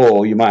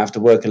 or you might have to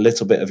work a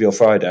little bit of your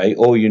Friday,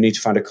 or you need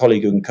to find a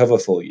colleague who can cover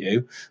for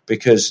you,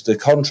 because the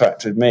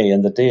contract with me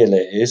and the deal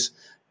is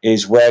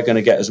we're going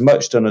to get as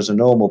much done as a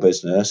normal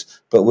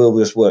business, but we'll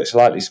just work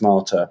slightly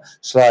smarter,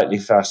 slightly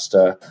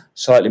faster,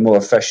 slightly more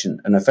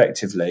efficient and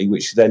effectively,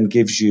 which then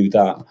gives you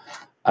that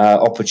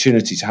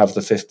opportunity to have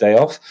the 5th day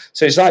off.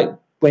 So it's like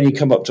when you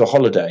come up to a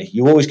holiday,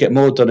 you always get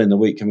more done in the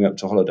week coming up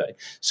to a holiday.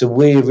 So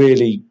we're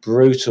really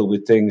brutal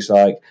with things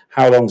like,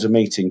 how long's a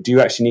meeting? Do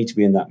you actually need to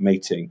be in that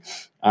meeting?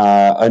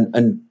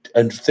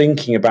 And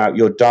thinking about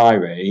your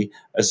diary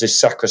as this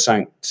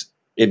sacrosanct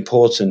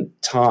important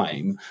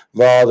time,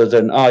 rather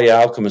than,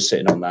 I'll come and sit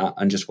in on that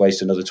and just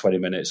waste another 20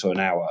 minutes or an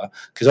hour,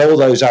 because all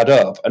those add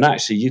up. And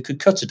actually you could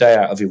cut a day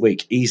out of your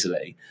week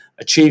easily,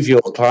 achieve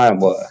your client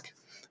work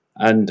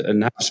and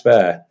have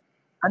spare.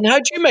 And how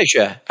do you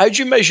measure? How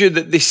do you measure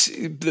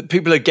that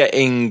people are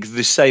getting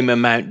the same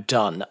amount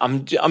done?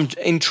 I'm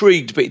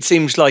intrigued, but it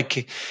seems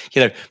like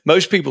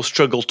most people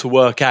struggle to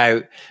work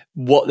out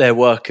what their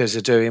workers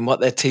are doing,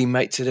 what their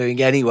teammates are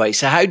doing anyway.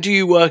 So how do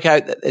you work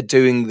out that they're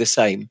doing the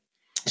same?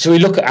 So we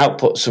look at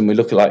outputs, and we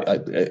look at,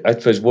 I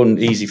suppose, one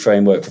easy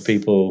framework for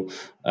people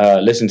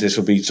listening to this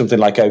would be something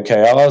like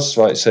OKRs,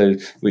 right? So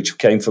which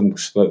came from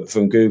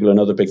Google and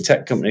other big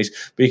tech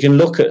companies. But you can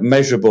look at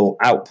measurable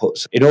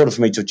outputs. In order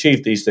for me to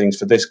achieve these things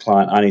for this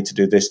client, I need to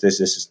do this,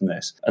 and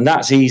this. And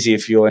that's easy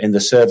if you're in the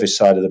service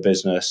side of the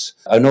business.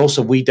 And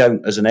also, we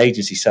don't, as an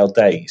agency, sell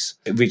days,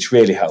 which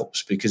really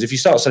helps, because if you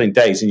start selling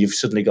days and you've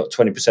suddenly got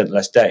 20%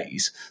 less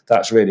days,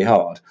 that's really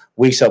hard.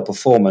 We sell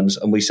performance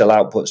and we sell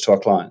outputs to our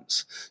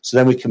clients. So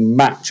then we can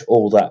match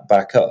all that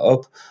back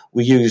up.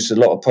 We use a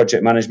lot of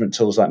project management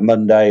tools like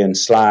Monday and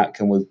Slack,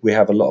 and we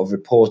have a lot of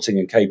reporting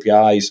and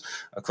KPIs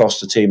across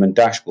the team and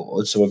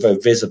dashboards, so we're very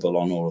visible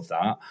on all of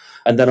that.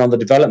 And then on the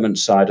development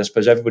side, I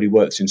suppose everybody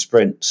works in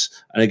sprints,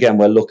 and again,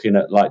 we're looking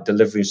at like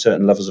delivering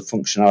certain levels of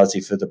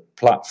functionality for the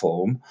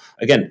platform.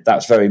 Again,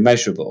 that's very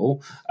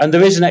measurable, and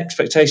there is an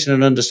expectation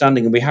and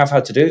understanding, and we have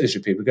had to do this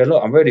with people. Go,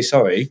 look, I'm really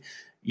sorry,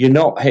 you're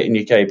not hitting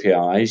your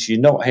KPIs, you're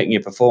not hitting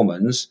your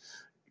performance.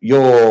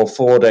 Your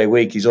 4-day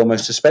week is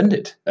almost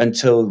suspended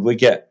until we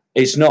get.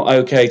 It's not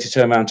okay to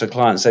turn around to a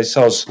client and say,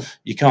 Soz,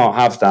 you can't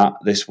have that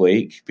this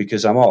week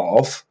because I'm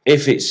off,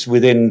 if it's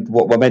within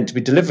what we're meant to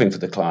be delivering for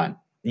the client.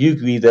 You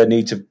either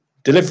need to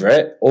deliver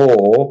it,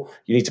 or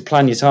you need to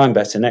plan your time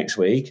better next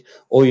week,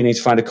 or you need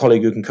to find a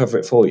colleague who can cover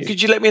it for you.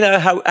 Could you let me know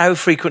how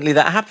frequently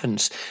that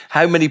happens?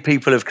 How many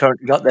people have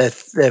currently got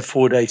their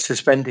 4 days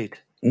suspended?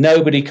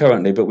 Nobody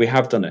currently, but we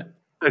have done it.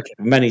 Okay.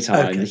 Many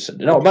times.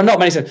 Okay. Not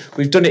many times.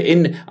 We've done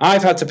it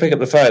I've had to pick up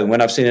the phone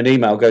when I've seen an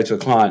email go to a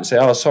client and say,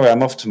 oh, sorry,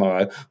 I'm off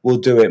tomorrow. We'll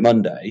do it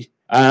Monday.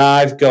 And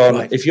I've gone,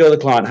 right. If you're the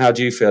client, how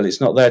do you feel?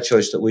 It's not their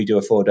choice that we do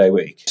a 4-day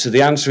week. So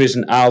the answer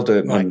isn't I'll do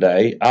it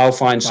Monday. I'll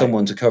find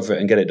someone to cover it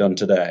and get it done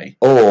today,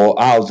 or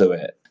I'll do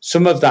it.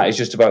 Some of that is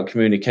just about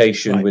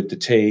communication with the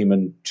team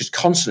and just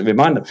constantly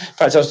remind them. In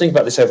fact, I was thinking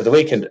about this over the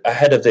weekend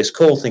ahead of this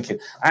call, thinking,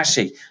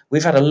 actually,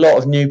 we've had a lot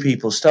of new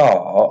people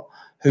start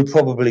who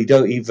probably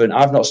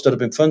I've not stood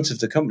up in front of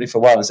the company for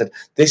a while and said,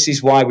 this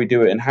is why we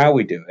do it and how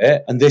we do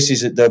it, and this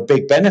is the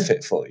big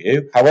benefit for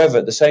you. However,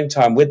 at the same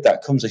time, with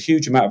that comes a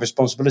huge amount of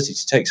responsibility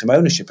to take some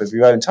ownership of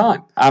your own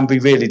time and be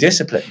really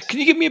disciplined. Can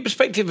you give me a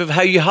perspective of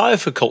how you hire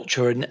for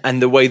culture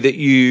and the way that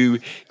you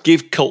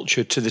give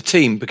culture to the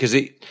team? Because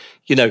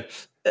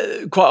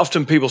quite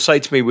often people say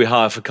to me, we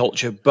hire for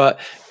culture, but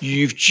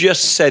you've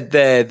just said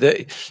there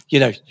that,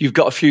 you've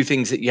got a few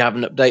things that you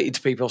haven't updated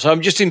to people. So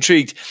I'm just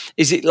intrigued.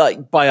 Is it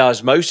like by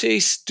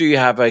osmosis? Do you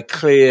have a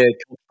clear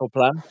cultural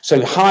plan?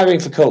 So hiring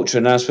for culture,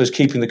 and I suppose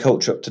keeping the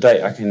culture up to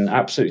date, I can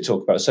absolutely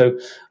talk about. So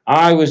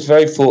I was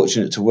very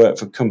fortunate to work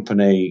for a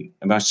company,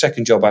 my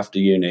second job after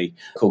uni,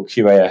 called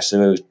QAS.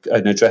 So it was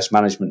an address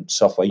management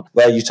software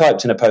where you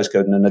typed in a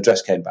postcode and an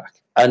address came back.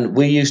 And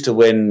we used to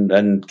win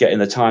and get in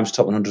the Times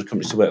top 100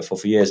 companies to work for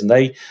years.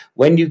 And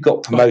when you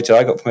got promoted,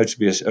 I got promoted to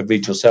be a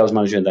regional sales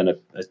manager and then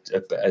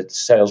a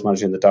sales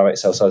manager in the direct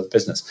sales side of the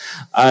business.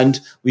 And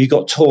we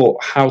got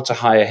taught how to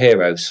hire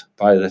heroes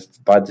by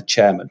the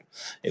chairman.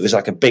 It was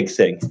like a big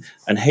thing.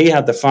 And he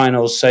had the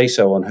final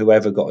say-so on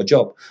whoever got a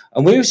job.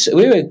 And we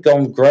were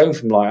grown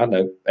from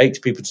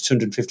 80 people to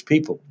 250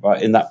 people, right,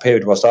 in that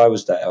period whilst I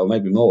was there, or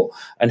maybe more.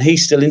 And he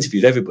still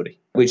interviewed everybody,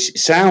 which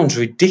sounds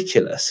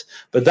ridiculous.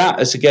 But that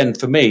is, again,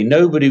 for me,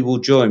 nobody will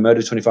join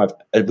Modo 25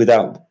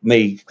 without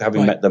me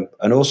having met them.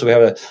 And also we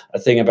have a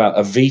thing about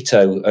a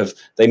veto of,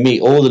 they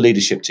meet all the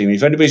leadership team.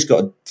 If anybody's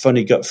got a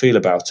funny gut feel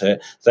about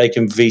it, they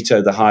can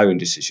veto the hiring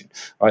decision,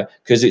 right?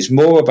 Because it's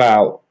more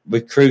about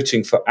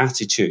recruiting for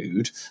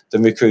attitude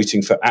than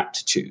recruiting for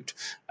aptitude.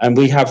 And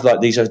we have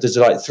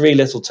there's 3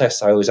 little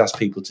tests I always ask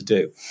people to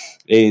do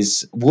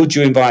is, would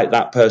you invite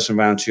that person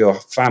around to your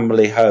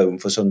family home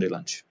for Sunday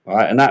lunch?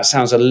 Right? And that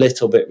sounds a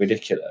little bit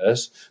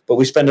ridiculous, but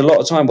we spend a lot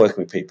of time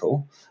working with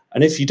people.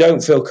 And if you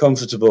don't feel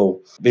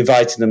comfortable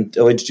inviting them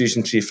or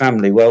introducing them to your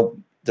family, well,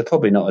 they're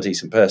probably not a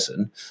decent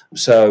person.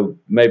 So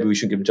maybe we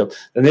shouldn't give them a job.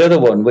 And the other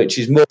one, which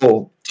is more...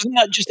 Doesn't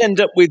that just end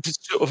up with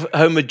sort of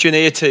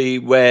homogeneity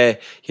where,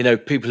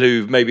 people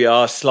who maybe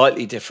are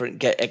slightly different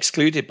get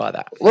excluded by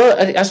that? Well,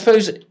 I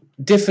suppose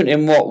different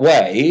in what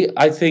way?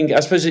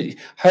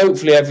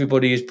 Hopefully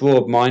everybody is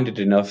broad-minded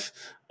enough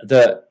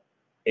that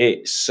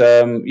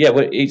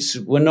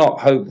we're not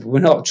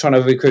trying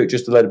to recruit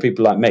just a load of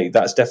people like me.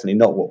 That's definitely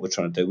not what we're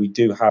trying to do.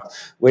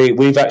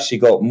 We've actually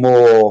got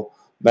more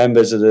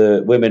members of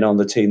the women on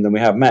the team than we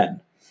have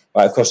men,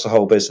 right, across the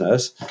whole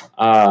business.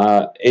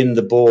 In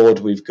the board,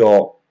 we've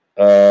got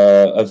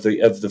of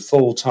the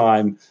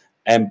full-time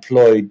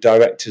employed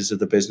directors of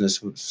the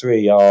business,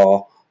 3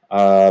 are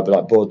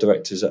board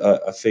directors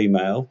are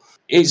female.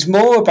 It's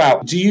more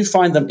about, do you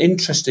find them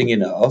interesting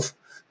enough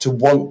to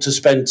want to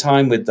spend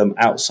time with them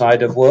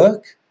outside of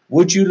work?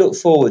 Would you look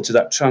forward to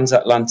that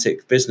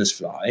transatlantic business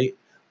flight?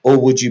 Or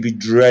would you be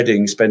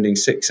dreading spending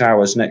 6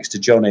 hours next to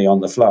Johnny on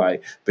the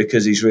flight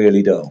because he's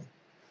really dull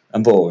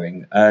and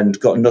boring and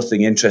got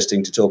nothing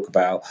interesting to talk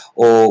about,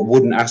 or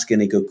wouldn't ask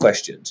any good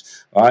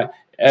questions, right?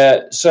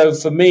 So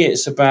for me,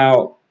 it's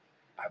about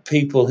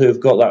people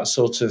who've got that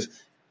sort of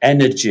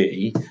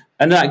energy,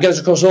 and that goes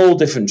across all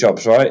different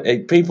jobs,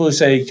 right? People who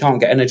say you can't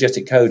get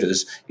energetic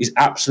coders is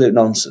absolute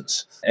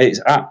nonsense.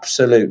 It's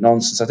absolute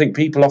nonsense. I think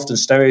people often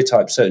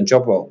stereotype certain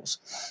job roles,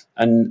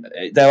 and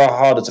they are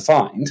harder to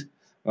find.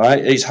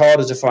 Right, it's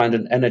harder to find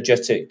an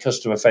energetic,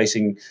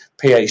 customer-facing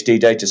PhD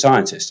data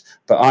scientist,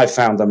 but I've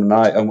found them,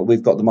 and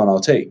we've got them on our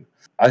team.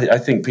 I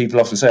think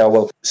people often say, "Oh,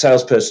 well,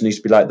 salesperson needs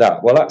to be like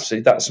that." Well,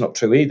 absolutely, that's not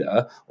true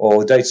either.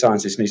 Or data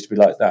scientist needs to be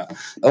like that.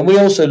 And we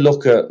also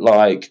look at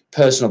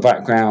personal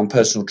background,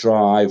 personal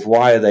drive.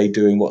 Why are they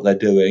doing what they're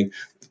doing?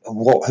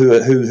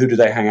 Who do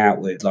they hang out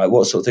with?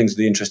 What sort of things are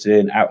they interested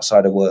in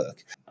outside of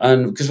work?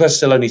 And because we're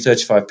still only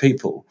 35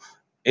 people.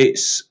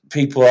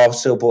 People are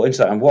still bought into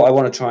that. And what I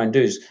want to try and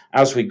do is,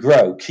 as we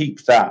grow,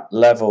 keep that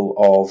level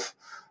of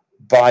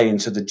buy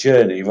into the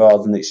journey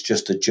rather than it's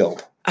just a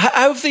job.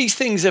 How have these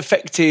things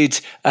affected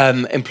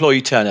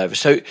employee turnover?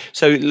 So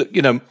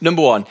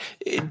number one,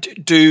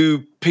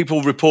 do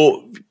people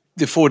report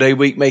the 4-day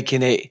week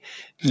making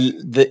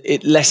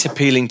it less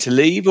appealing to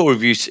leave, or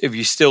have you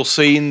still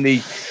seen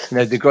the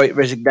great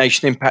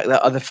resignation impact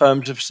that other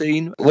firms have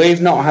seen?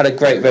 We've not had a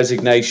great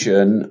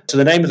resignation. So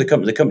the name of the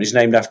company is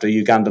named after a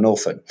Ugandan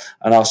orphan,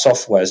 and our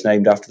software is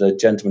named after the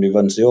gentleman who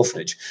runs the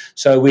orphanage.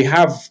 So we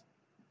have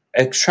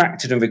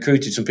attracted and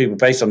recruited some people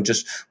based on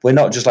we're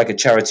not just like a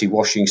charity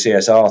washing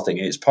CSR thing.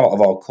 It's part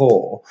of our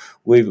core.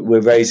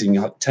 We're raising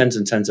tens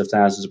and tens of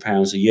thousands of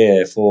pounds a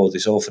year for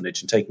this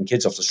orphanage and taking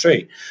kids off the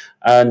street.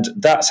 And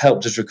that's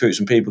helped us recruit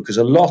some people, because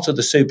a lot of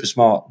the super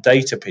smart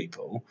data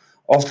people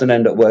often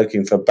end up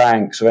working for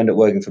banks or end up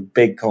working for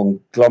big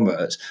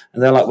conglomerates.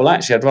 And they're like, well,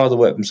 actually, I'd rather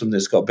work for something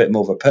that's got a bit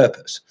more of a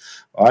purpose.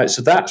 All right.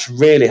 So that's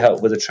really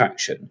helped with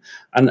attraction.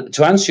 And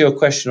to answer your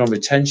question on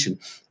retention,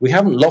 we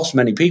haven't lost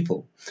many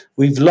people.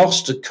 We've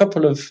lost a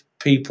couple of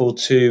people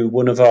to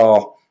one of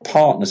our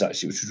partners,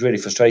 actually, which was really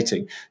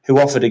frustrating, who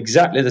offered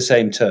exactly the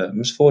same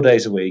terms, 4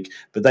 days a week,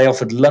 but they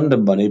offered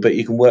London money, but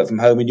you can work from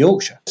home in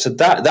Yorkshire. So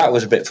that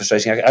was a bit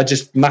frustrating. I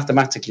just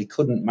mathematically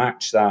couldn't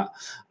match that.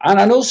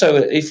 And also,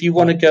 if you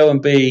want to go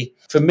and be,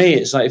 for me,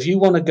 it's like, if you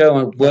want to go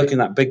and work in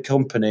that big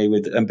company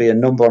and be a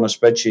number on a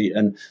spreadsheet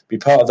and be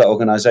part of that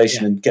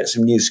organisation and get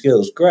some new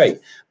skills, great.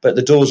 But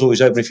the door's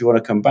always open if you want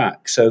to come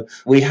back. So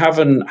we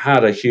haven't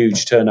had a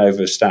huge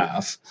turnover of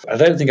staff. I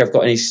don't think I've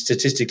got any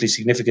statistically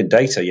significant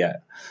data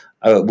yet.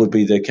 Would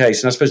be the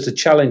case. And I suppose the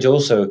challenge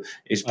also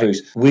is,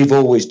 Bruce, we've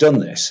always done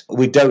this.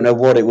 We don't know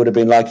what it would have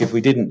been like if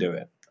we didn't do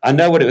it. I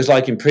know what it was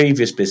like in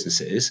previous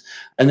businesses.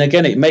 And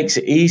again, it makes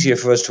it easier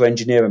for us to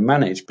engineer and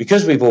manage.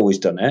 Because we've always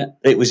done it,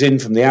 it was in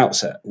from the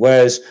outset.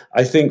 Whereas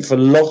I think for a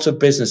lot of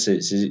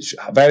businesses, it's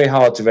very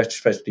hard to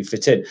retrospectively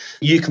fit in.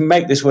 You can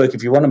make this work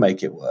if you want to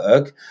make it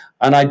work.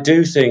 And I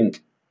do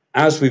think,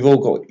 as we've all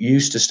got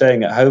used to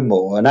staying at home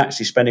more and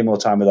actually spending more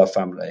time with our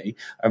family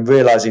and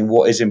realising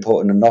what is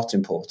important and not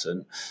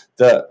important,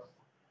 that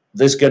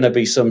there's going to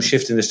be some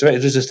shift in this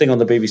direction. There's this thing on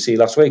the BBC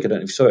last week, I don't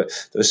know if you saw it,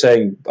 that was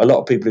saying a lot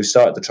of people who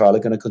started the trial are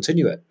going to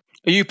continue it.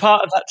 Are you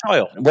part of that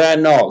trial? We're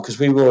not, because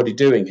we were already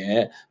doing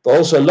it. But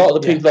also a lot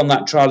of the people on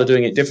that trial are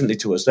doing it differently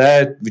to us.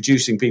 They're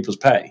reducing people's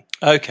pay.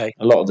 Okay.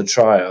 A lot of the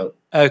trial.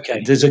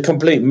 Okay. There's a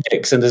complete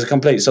mix and there's a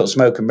complete sort of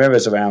smoke and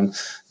mirrors around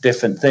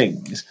different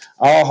things.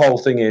 Our whole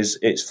thing is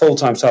it's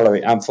full-time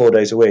salary and 4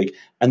 days a week.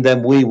 And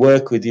then we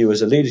work with you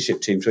as a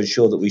leadership team to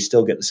ensure that we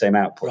still get the same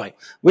output, right,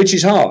 which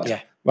is hard.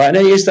 Yeah. Right. And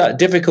it is that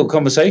difficult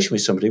conversation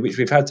with somebody, which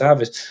we've had to have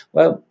is,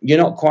 well, you're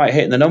not quite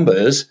hitting the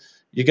numbers.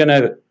 You're going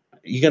to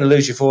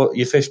lose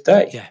your fifth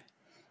day. Yeah.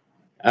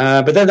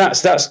 But then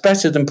that's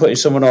better than putting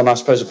someone on, I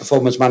suppose, a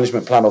performance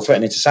management plan or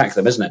threatening to sack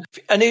them, isn't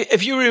it? And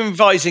if you were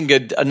advising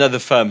another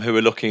firm who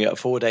were looking at a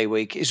 4 day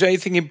week, is there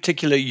anything in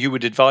particular you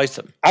would advise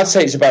them? I'd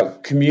say it's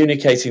about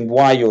communicating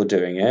why you're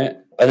doing it.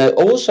 And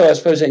also, I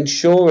suppose,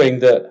 ensuring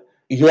that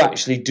you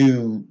actually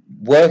do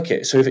work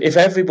it. So if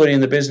everybody in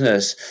the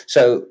business,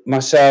 so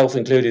myself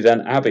included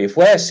and Abby, if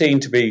we're seen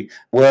to be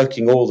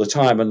working all the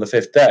time on the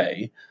fifth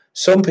day,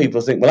 some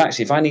people think, well,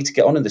 actually, if I need to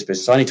get on in this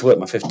business, I need to work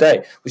my fifth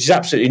day, which is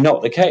absolutely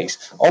not the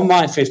case. On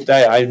my fifth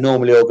day, I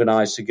normally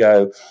organise to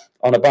go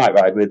on a bike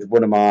ride with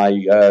one of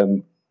my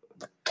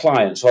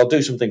clients. So I'll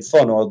do something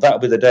fun, or that'll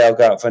be the day I'll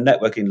go out for a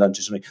networking lunch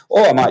or something.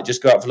 Or I might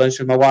just go out for lunch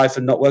with my wife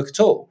and not work at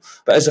all.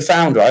 But as a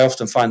founder, I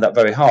often find that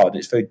very hard.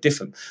 It's very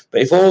different.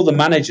 But if all the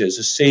managers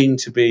are seen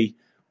to be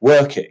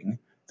working,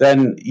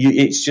 then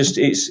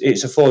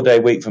it's a 4 day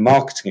week for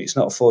marketing. It's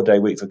not a 4 day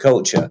week for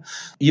culture.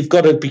 You've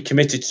got to be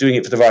committed to doing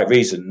it for the right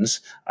reasons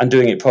and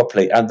doing it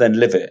properly and then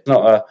live it.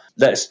 Not a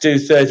let's do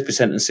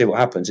 30% and see what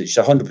happens. It's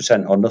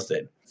 100% or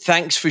nothing.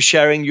 Thanks for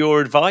sharing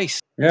your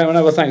advice. Yeah,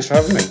 well, thanks for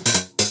having me.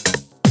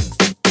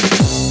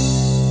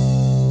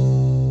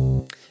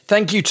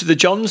 Thank you to the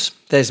Johns.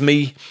 There's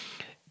me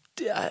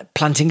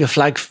planting a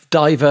flag for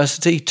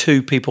diversity,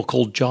 two people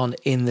called John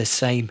in the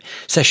same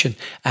session.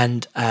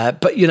 And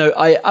but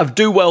I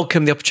do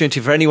welcome the opportunity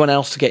for anyone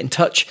else to get in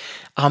touch.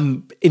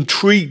 I'm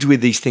intrigued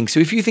with these things. So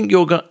if you think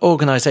your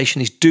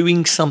organisation is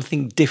doing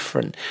something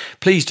different,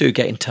 please do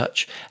get in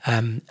touch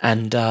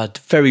and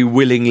very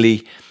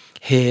willingly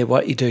hear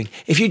what you're doing.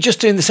 If you're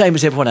just doing the same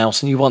as everyone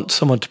else and you want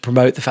someone to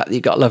promote the fact that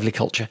you've got a lovely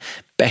culture,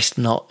 best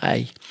not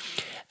a.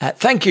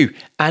 Thank you.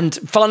 And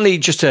finally,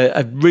 just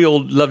a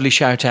real lovely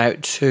shout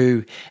out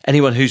to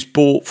anyone who's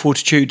bought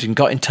Fortitude and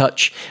got in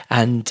touch.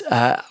 And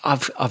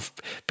I've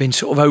been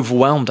sort of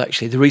overwhelmed,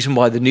 actually. The reason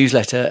why the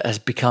newsletter has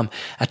become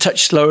a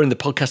touch slower and the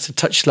podcast a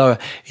touch slower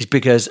is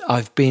because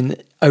I've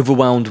been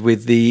overwhelmed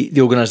with the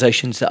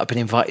organisations that I've been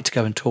invited to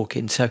go and talk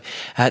in. So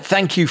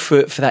thank you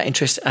for that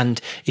interest. And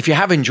if you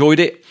have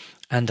enjoyed it,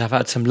 and I've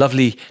had some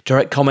lovely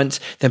direct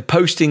comments, then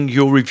posting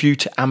your review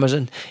to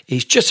Amazon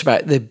is just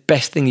about the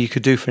best thing you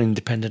could do for an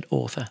independent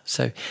author.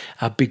 So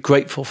I'd be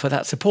grateful for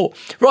that support.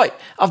 Right,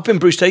 I've been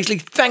Bruce Daisley.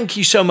 Thank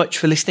you so much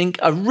for listening.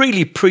 I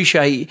really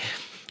appreciate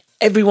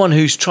everyone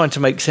who's trying to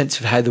make sense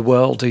of how the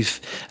world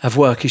of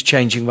work is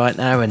changing right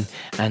now.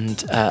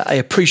 And I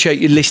appreciate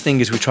you listening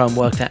as we try and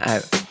work that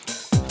out.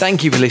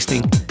 Thank you for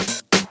listening.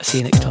 I'll see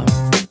you next time.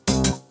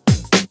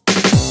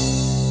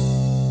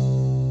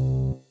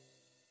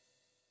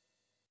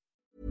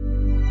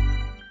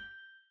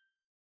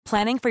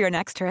 Planning for your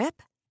next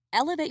trip?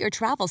 Elevate your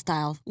travel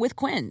style with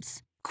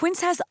Quince. Quince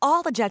has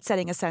all the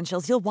jet-setting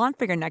essentials you'll want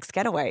for your next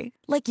getaway,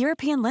 like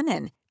European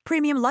linen,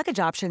 premium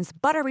luggage options,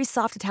 buttery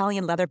soft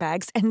Italian leather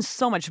bags, and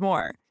so much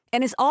more.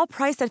 And is all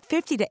priced at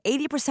 50 to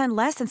 80%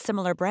 less than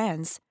similar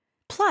brands.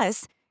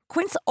 Plus,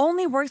 Quince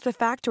only works with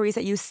factories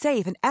that use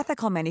safe and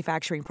ethical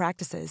manufacturing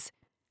practices.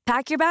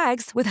 Pack your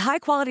bags with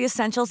high-quality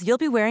essentials you'll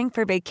be wearing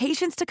for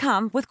vacations to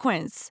come with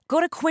Quince.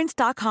 Go to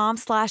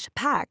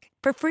quince.com/pack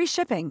for free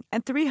shipping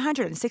and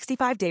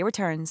 365-day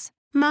returns.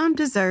 Mom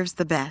deserves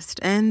the best,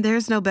 and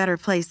there's no better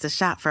place to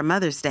shop for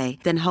Mother's Day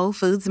than Whole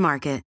Foods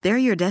Market. They're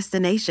your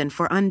destination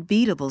for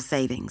unbeatable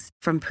savings,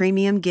 from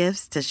premium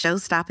gifts to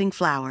show-stopping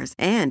flowers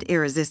and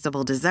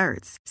irresistible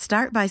desserts.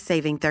 Start by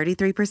saving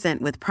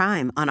 33% with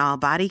Prime on all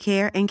body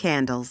care and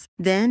candles.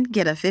 Then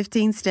get a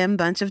 15-stem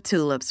bunch of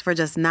tulips for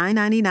just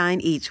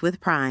 $9.99 each with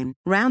Prime.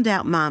 Round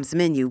out Mom's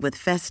menu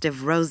with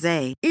festive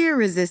rosé,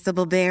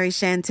 irresistible berry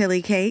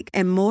chantilly cake,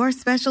 and more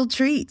special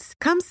treats.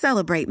 Come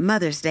celebrate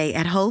Mother's Day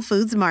at Whole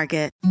Foods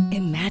Market.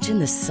 Imagine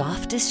the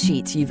softest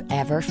sheets you've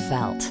ever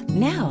felt.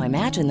 Now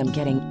imagine them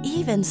getting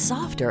even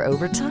softer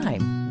over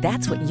time.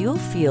 That's what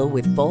you'll feel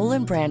with Boll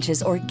 &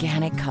 Branch's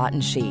organic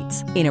cotton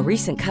sheets. In a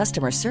recent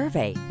customer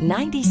survey,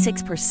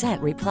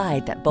 96%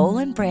 replied that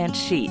Boll & Branch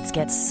sheets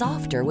get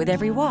softer with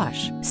every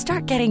wash.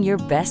 Start getting your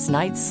best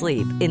night's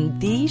sleep in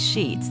these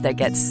sheets that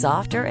get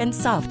softer and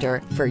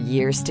softer for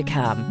years to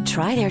come.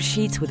 Try their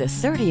sheets with a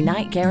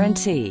 30-night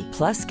guarantee.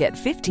 Plus, get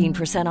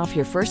 15% off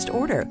your first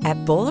order at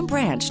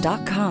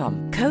bollandbranch.com.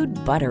 Code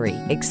BUTTERY.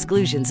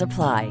 Exclusions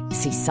apply.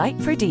 See site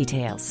for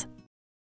details.